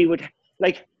 nobody would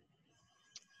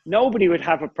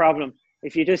have a problem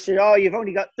if you just said, oh, you've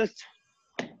only got just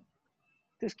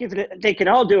give it they can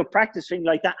all do a practice thing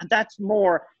like that. And that's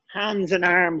more hands and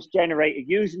arms generated,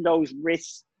 using those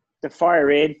wrists to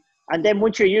fire in. And then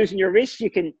once you're using your wrists, you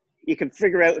can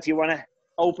figure out if you want to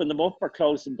open them up or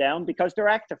close them down because they're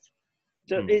active.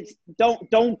 So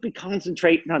don't be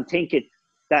concentrating on thinking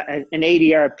that an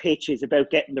 80-yard pitch is about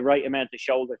getting the right amount of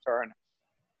shoulder turn.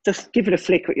 Just give it a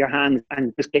flick with your hands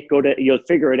and just get good at it. You'll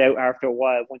figure it out after a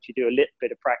while once you do a little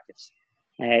bit of practice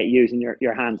using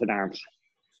your hands and arms.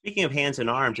 Speaking of hands and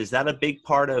arms, is that a big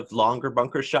part of longer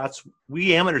bunker shots?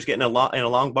 We amateurs get in a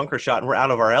long bunker shot and we're out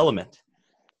of our element.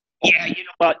 Yeah,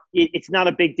 but it's not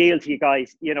a big deal to you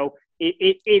guys.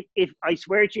 If I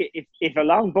swear to you, if a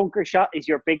long bunker shot is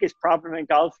your biggest problem in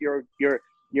golf, you're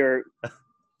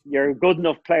a good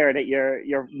enough player that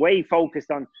you're way focused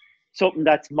on something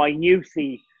that's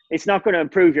minutely. It's not going to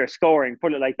improve your scoring,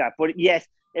 put it like that. But yes,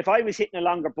 if I was hitting a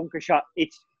longer bunker shot,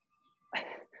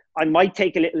 I might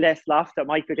take a little less loft. I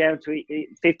might go down to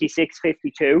 56,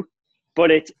 52, but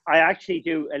I actually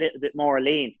do a little bit more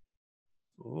lean.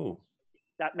 Ooh.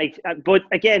 That makes, but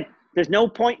again, there's no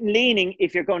point in leaning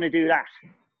if you're going to do that.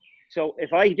 So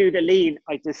if I do the lean,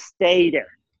 I just stay there.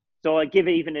 So I give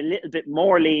it even a little bit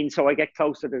more lean so I get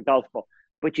closer to the golf ball.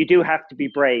 But you do have to be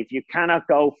brave. You cannot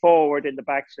go forward in the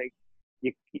backswing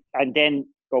and then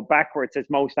go backwards as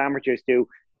most amateurs do.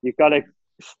 You've got to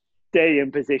stay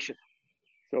in position.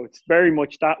 So it's very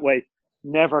much that way,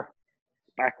 never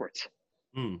backwards.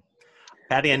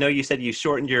 Patty, I know you said you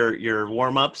shortened your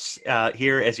warm-ups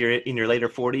here as you're in your later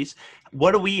 40s.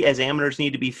 What do we as amateurs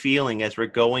need to be feeling as we're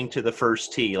going to the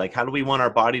first tee? Like, how do we want our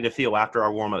body to feel after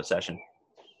our warm-up session?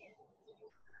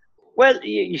 Well,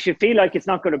 you should feel like it's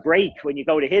not going to break when you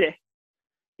go to hit it.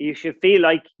 You should feel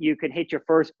like you can hit your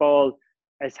first ball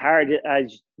as hard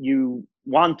as you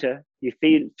want to. You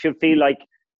should feel like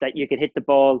that you can hit the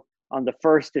ball on the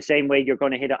first the same way you're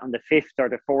going to hit it on the 5th or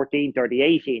the 14th or the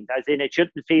 18th. As in, it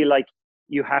shouldn't feel like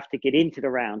you have to get into the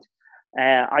round.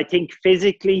 I think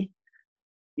physically,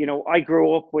 I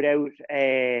grew up without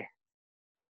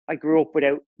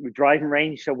driving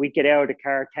range. So we'd get out of the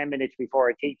car 10 minutes before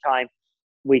our tee time.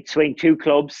 We'd swing 2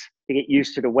 clubs to get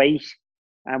used to the weight,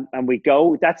 and we'd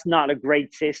go. That's not a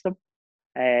great system.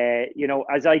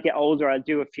 As I get older, I'll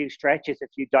do a few stretches, a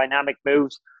few dynamic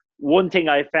moves. One thing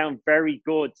I found very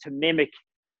good to mimic,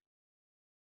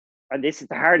 and this is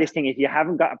the hardest thing, if you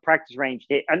haven't got a practice range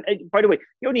to hit, and by the way,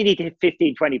 you only need to hit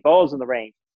 15, 20 balls on the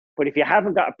range. But if you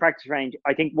haven't got a practice range,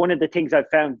 I think one of the things I've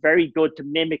found very good to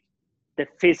mimic the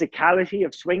physicality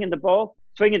of swinging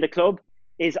the club,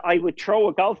 is I would throw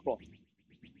a golf ball.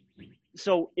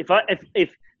 So if I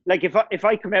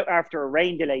come out after a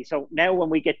rain delay, so now when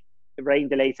we get the rain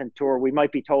delays on tour, we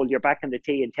might be told you're back on the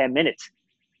tee in 10 minutes.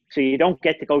 So you don't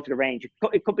get to go to the range.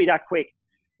 It could be that quick.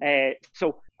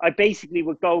 So I basically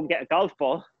would go and get a golf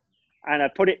ball, and I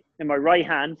put it in my right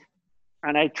hand,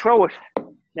 and I throw it.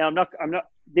 Now I'm not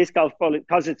this golf ball,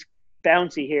 because it's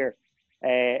bouncy here,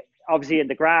 obviously in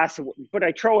the grass, but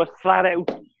I throw it flat out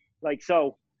like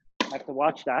so. I have to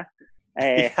watch that.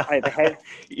 I have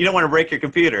you don't want to break your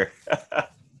computer.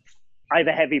 I have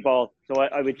a heavy ball, so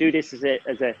I would do this as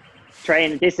a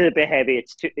training. This is a bit heavy.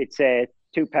 It's a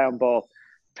 2-pound ball.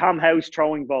 Tom House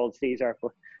throwing balls, these are,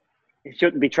 but you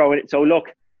shouldn't be throwing it. So look,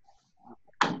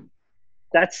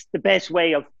 that's the best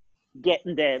way of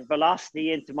getting the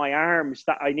velocity into my arms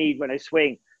that I need when I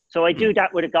swing. So I do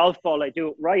that with a golf ball. I do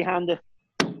it right-handed,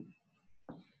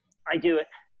 I do it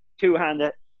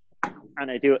two-handed, and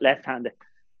I do it left-handed.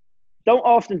 Don't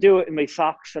often do it in my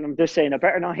socks, and I'm just saying I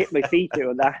better not hit my feet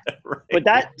doing that. Right. But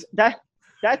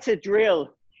that's a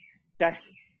drill that,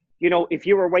 if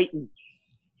you were waiting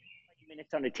 20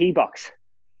 minutes on a tee box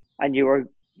and you were,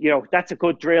 that's a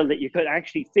good drill that you could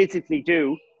actually physically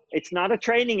do. It's not a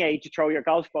training aid to throw your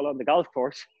golf ball on the golf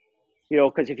course,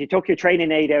 because if you took your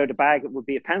training aid out of the bag, it would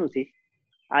be a penalty.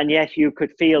 And yet you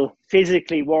could feel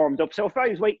physically warmed up. So if I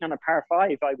was waiting on a par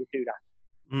 5, I would do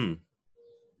that.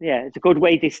 Yeah, it's a good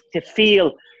way to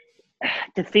feel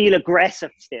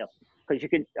aggressive still, because you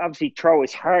can obviously throw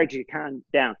as hard as you can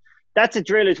down. That's a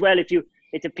drill as well.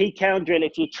 It's a peak count drill.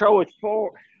 If you throw it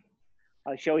forward,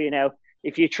 I'll show you now.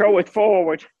 If you throw it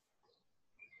forward,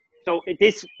 so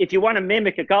if you want to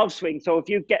mimic a golf swing, so if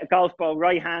you get a golf ball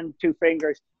right hand, 2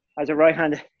 fingers as a right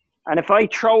hand, and if I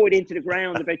throw it into the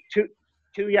ground about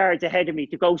two yards ahead of me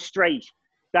to go straight,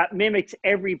 that mimics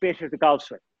every bit of the golf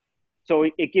swing. So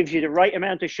it gives you the right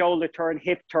amount of shoulder turn,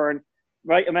 hip turn,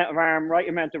 right amount of arm, right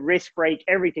amount of wrist break,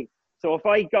 everything. So if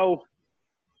I go,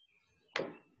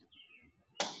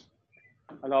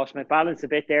 I lost my balance a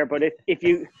bit there, but if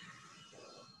you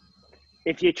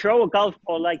throw a golf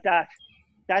ball like that,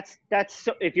 that's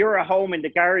if you're at home in the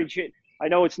garage, I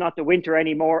know it's not the winter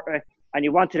anymore, and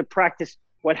you wanted to practice,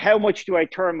 well, how much do I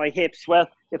turn my hips? Well,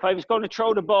 if I was going to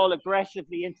throw the ball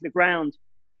aggressively into the ground,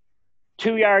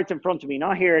 2 yards in front of me,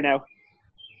 not here now.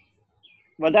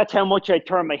 Well, that's how much I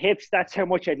turn my hips. That's how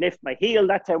much I lift my heel.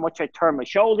 That's how much I turn my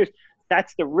shoulders.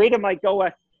 That's the rhythm I go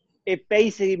at. It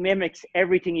basically mimics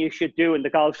everything you should do in the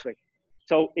golf swing.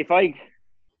 So if I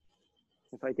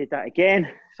did that again,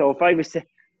 so if I was to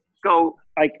go,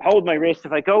 I hold my wrist.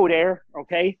 If I go there,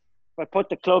 okay, if I put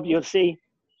the club, you'll see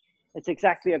it's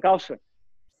exactly a golf swing.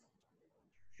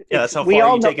 Yeah, that's how far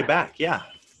you take it back. Yeah.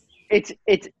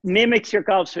 It mimics your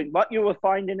golf swing. What you will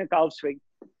find in a golf swing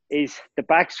is the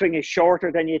backswing is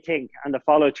shorter than you think, and the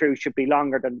follow through should be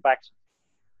longer than the backswing.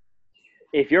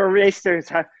 If your wristers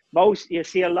have you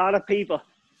see a lot of people,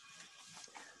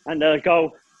 and they'll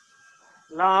go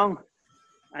long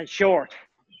and short.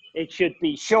 It should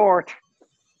be short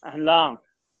and long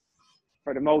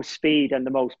for the most speed and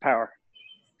the most power.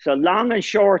 So long and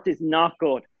short is not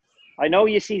good. I know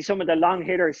you see some of the long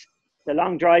hitters, the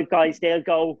long drive guys, they'll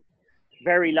go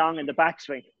very long in the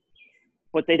backswing.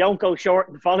 but they don't go short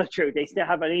and follow through. They still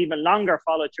have an even longer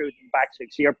follow through than backswing.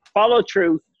 So your follow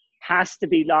through has to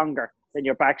be longer than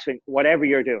your backswing, whatever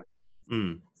you're doing.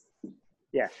 Mm.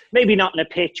 Yeah, maybe not in a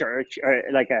pitch or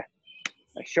like a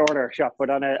shorter shot, but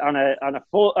on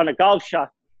a golf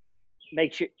shot,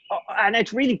 makes you. And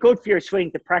it's really good for your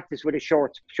swing to practice with a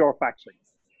short backswing.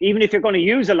 Even if you're going to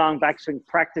use a long backswing,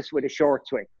 practice with a short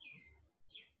swing.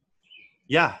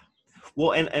 Yeah.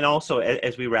 Well, and also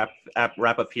as we wrap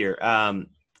up here,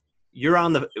 you're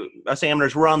on us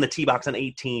amateurs, we're on the tee box on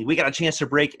 18. We got a chance to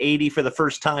break 80 for the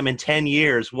first time in 10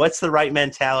 years. What's the right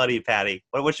mentality, Patty?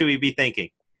 What should we be thinking?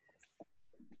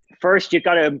 First, you've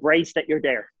got to embrace that you're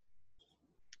there.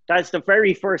 That's the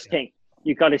very first thing.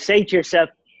 You've got to say to yourself,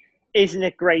 isn't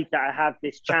it great that I have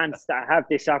this chance, that I have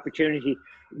this opportunity?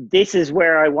 This is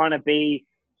where I want to be.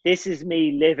 This is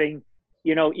me living.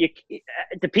 You know,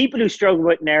 the people who struggle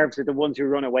with nerves are the ones who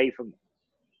run away from them.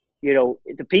 You know,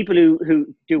 the people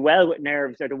who do well with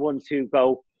nerves are the ones who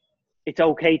go, it's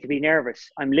okay to be nervous.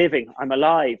 I'm living. I'm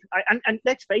alive. And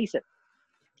let's face it,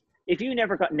 if you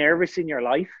never got nervous in your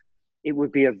life, it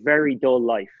would be a very dull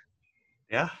life.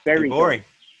 Yeah, very boring.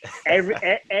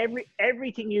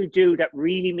 Everything you do that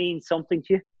really means something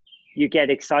to you, you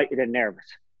get excited and nervous.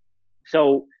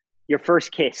 So your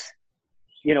first kiss,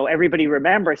 you know, everybody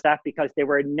remembers that because they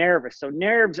were nervous. So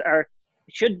nerves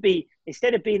should be,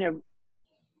 instead of being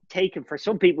taken, for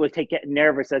some people will take getting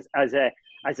nervous as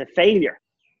a failure.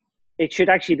 It should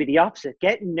actually be the opposite.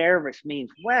 Getting nervous means,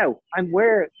 wow,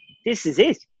 this is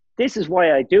it. This is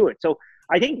why I do it. So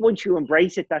I think once you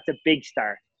embrace it, that's a big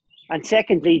start. And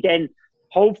secondly, then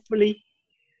hopefully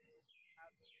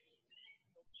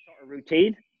sort of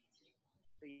routine.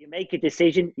 So you make a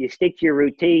decision, you stick to your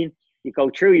routine, you go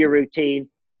through your routine,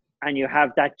 and you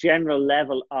have that general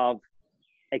level of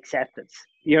acceptance.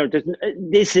 You know,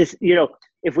 this is, you know,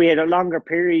 if we had a longer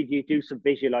period, you do some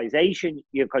visualization,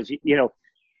 because, you know,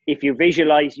 if you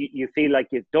visualize, you feel like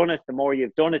you've done it. The more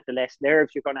you've done it, the less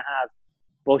nerves you're going to have.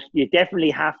 But you definitely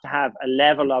have to have a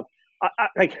level of,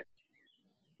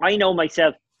 I know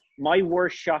myself, my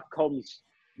worst shot comes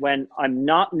when I'm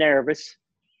not nervous,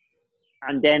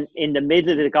 and then in the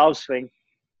middle of the golf swing,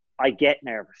 I get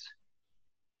nervous.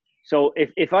 So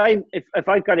if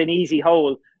I've got an easy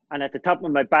hole and at the top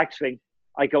of my backswing,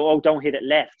 I go, oh, don't hit it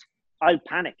left, I'll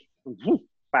panic.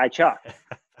 Bad shot.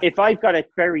 If I've got a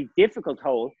very difficult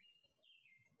hole,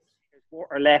 there's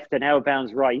water left and out of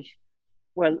bounds right,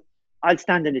 well, I'll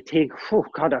stand in the tee. Oh,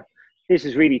 God, this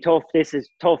is really tough. This is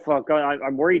tough. Oh, God,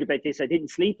 I'm worried about this. I didn't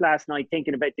sleep last night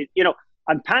thinking about this. You know,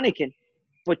 I'm panicking,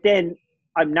 but then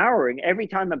I'm narrowing every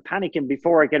time I'm panicking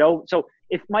before I get over. So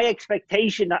if my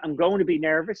expectation that I'm going to be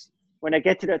nervous when I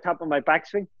get to the top of my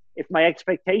backswing, if my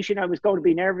expectation I was going to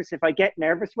be nervous, if I get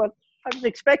nervous, well, I was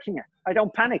expecting it. I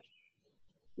don't panic.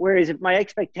 Whereas if my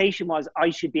expectation was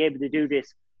I should be able to do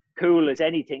this cool as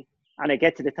anything, and I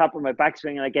get to the top of my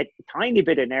backswing and I get a tiny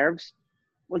bit of nerves,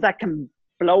 well, that can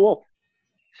blow up.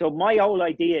 So my whole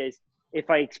idea is, if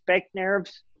I expect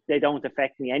nerves, they don't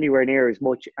affect me anywhere near as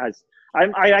much as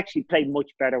I actually play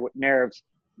much better with nerves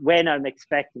when I'm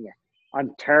expecting it.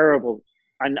 I'm terrible.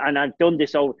 And I've done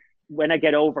this when I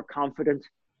get overconfident,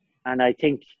 and I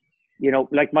think, you know,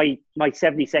 like my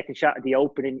 70-second shot at the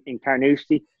Open in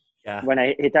Carnoustie, when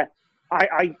I hit that,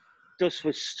 I just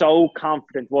was so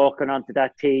confident walking onto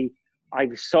that tee. I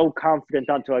was so confident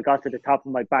until I got to the top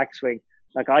of my backswing.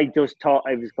 Like, I just thought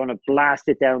I was going to blast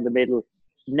it down the middle.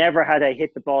 Never had I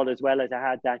hit the ball as well as I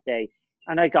had that day.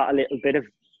 And I got a little bit of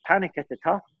panic at the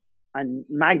top and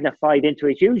magnified into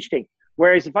a huge thing.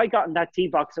 Whereas if I got in that tee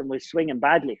box and was swinging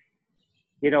badly,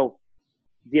 you know,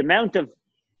 the amount of,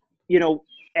 you know,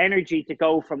 energy to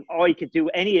go from, oh, I could do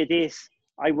any of this,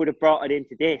 I would have brought it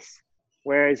into this.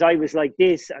 Whereas I was like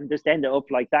this and just ended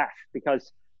up like that,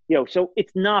 because, you know, so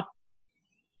it's not,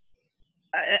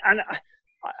 and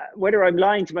whether I'm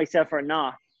lying to myself or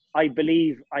not, I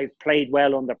believe I've played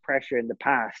well under pressure in the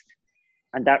past,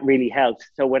 and that really helps.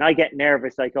 So when I get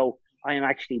nervous, I go, I am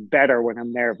actually better when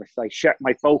I'm nervous.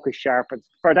 My focus sharpens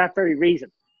for that very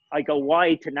reason. I go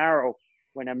wide to narrow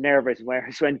when I'm nervous,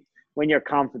 whereas when you're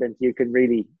confident, you can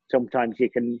really, sometimes you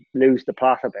can lose the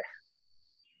plot a bit.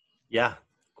 Yeah.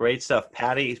 Great stuff,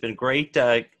 Patty. It's been great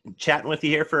chatting with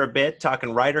you here for a bit,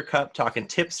 talking Ryder Cup, talking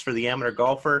tips for the amateur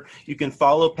golfer. You can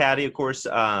follow Patty, of course,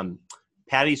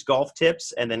 Patty's Golf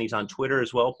Tips, and then he's on Twitter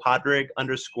as well,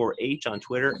 Padraig_H on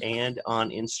Twitter and on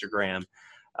Instagram.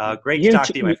 Great to talk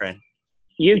to you, my friend.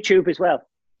 YouTube as well.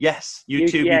 Yes,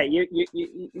 YouTube.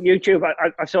 YouTube.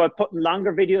 So I'm putting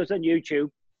longer videos on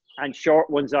YouTube and short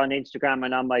ones on Instagram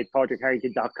and on my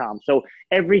PadraigHarrington.com. So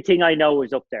everything I know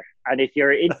is up there. And if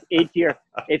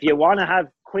you want to have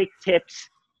quick tips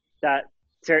that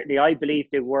certainly I believe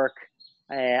do work.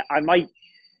 I might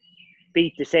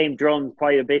beat the same drum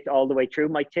quite a bit all the way through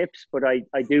my tips, but I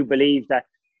do believe that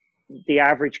the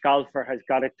average golfer has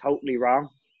got it totally wrong.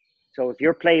 So if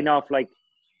you're playing off like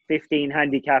 15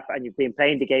 handicap and you've been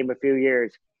playing the game a few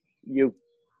years, you've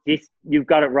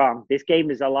got it wrong. This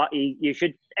game is a lot.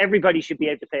 Everybody should be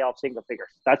able to play off single figures.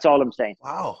 That's all I'm saying.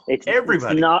 Wow, it's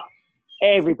everybody. It's not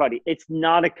everybody. It's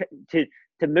not to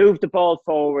move the ball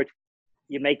forward.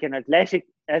 You make an as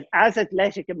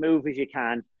athletic a move as you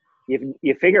can.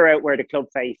 You figure out where the club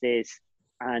face is,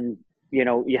 and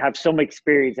you have some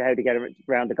experience of how to get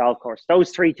around the golf course.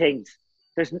 Those three things.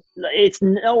 It's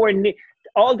nowhere near.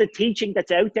 All the teaching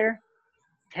that's out there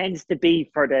tends to be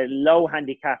for the low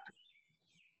handicap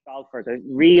golfer, the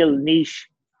real niche.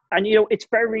 And, it's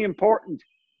very important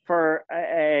for,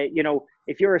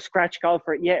 if you're a scratch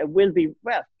golfer, it will be,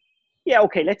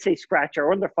 let's say scratch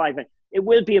or under 5. It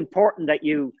will be important that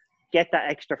you get that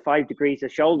extra 5 degrees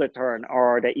of shoulder turn,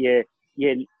 or that you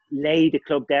lay the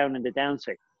club down in the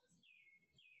downswing.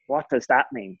 What does that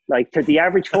mean? Like, to the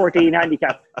average 14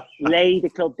 handicap, lay the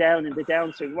club down in the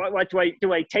downswing. What do I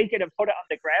take it and put it on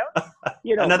the ground?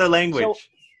 Another language. So,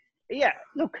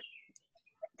 look,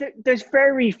 there's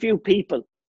very few people,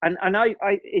 and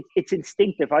it's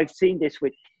instinctive. I've seen this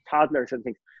with toddlers and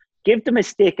things. Give them a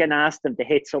stick and ask them to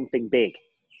hit something big.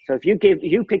 So if you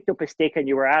picked up a stick and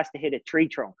you were asked to hit a tree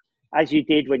trunk, as you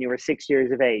did when you were 6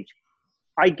 years of age,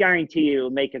 I guarantee you it'll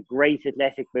make a great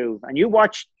athletic move. And you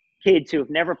watch kids who have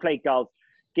never played golf,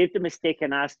 give them a stick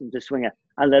and ask them to swing it,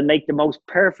 and they'll make the most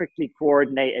perfectly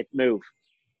coordinated move.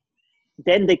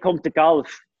 Then they come to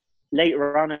golf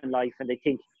later on in life and they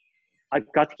think, I've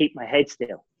got to keep my head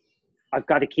still. I've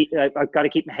got to keep my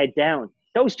head down.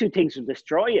 Those two things will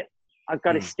destroy you. I've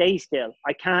got to stay still.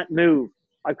 I can't move.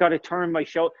 I've got to turn my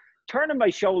shoulder. Turning my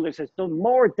shoulders has done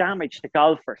more damage to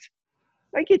golfers.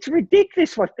 Like, it's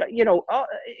ridiculous what, and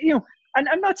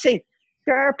I'm not saying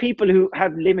there are people who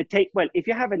have if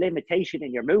you have a limitation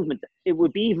in your movement, it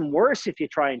would be even worse if you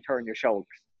try and turn your shoulders.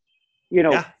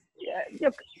 Look,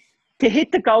 to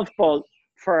hit the golf ball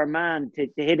for a man, to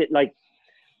hit it like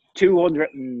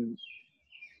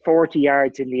 240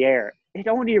 yards in the air, it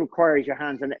only requires your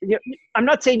hands. And I'm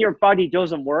not saying your body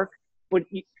doesn't work, but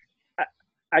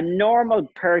a normal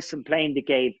person playing the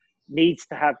game needs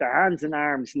to have their hands and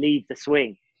arms lead the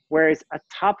swing, whereas a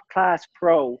top-class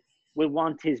pro will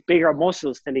want his bigger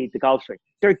muscles to lead the golf swing.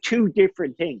 They're two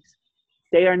different things.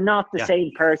 They are not the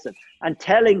same person. And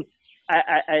telling,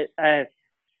 I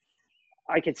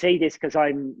can say this because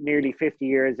I'm nearly 50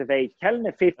 years of age, telling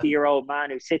a 50-year-old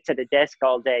man who sits at a desk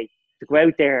all day to go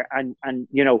out there and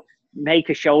make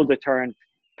a shoulder turn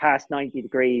past 90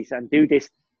 degrees and do this,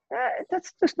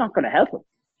 that's just not going to help him.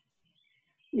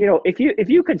 If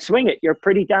you can swing it, you're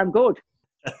pretty damn good.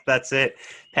 That's it.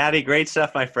 Paddy, great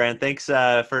stuff, my friend. Thanks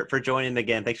for joining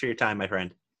again. Thanks for your time, my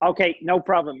friend. Okay, no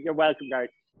problem. You're welcome, Gary.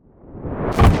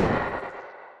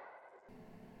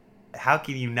 How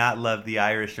can you not love the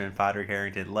Irishman, Padraig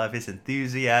Harrington? Love his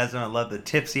enthusiasm. I love the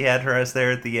tips he had for us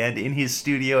there at the end in his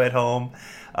studio at home.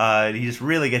 He just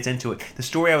really gets into it. The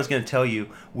story I was going to tell you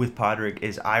with Padraig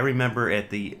is I remember at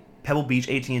the Pebble Beach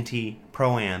AT&T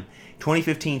Pro-Am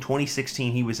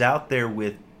 2015-2016, he was out there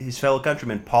with his fellow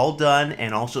countrymen Paul Dunn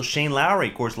and also Shane Lowry.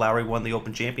 Of course, Lowry won the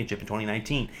Open Championship in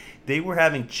 2019. They were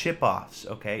having chip-offs,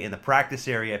 okay, in the practice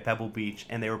area at Pebble Beach,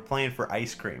 and they were playing for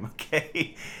ice cream,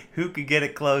 okay? Who could get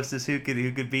it closest? Who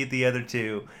could beat the other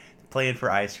two? Playing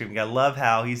for ice cream. You gotta love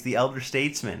how he's the elder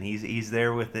statesman. He's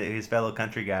there with his fellow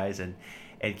country guys and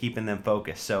keeping them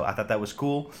focused. So I thought that was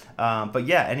cool. But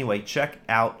yeah, anyway, check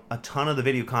out a ton of the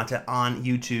video content on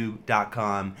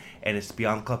youtube.com, and it's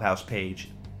Beyond the Clubhouse page.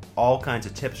 All kinds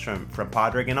of tips from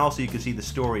Padraig, and also you can see the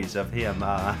stories of him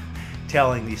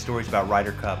telling these stories about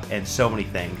Ryder Cup and so many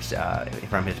things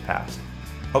from his past.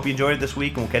 Hope you enjoyed it this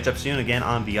week, and we'll catch up soon again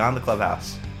on Beyond the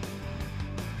Clubhouse.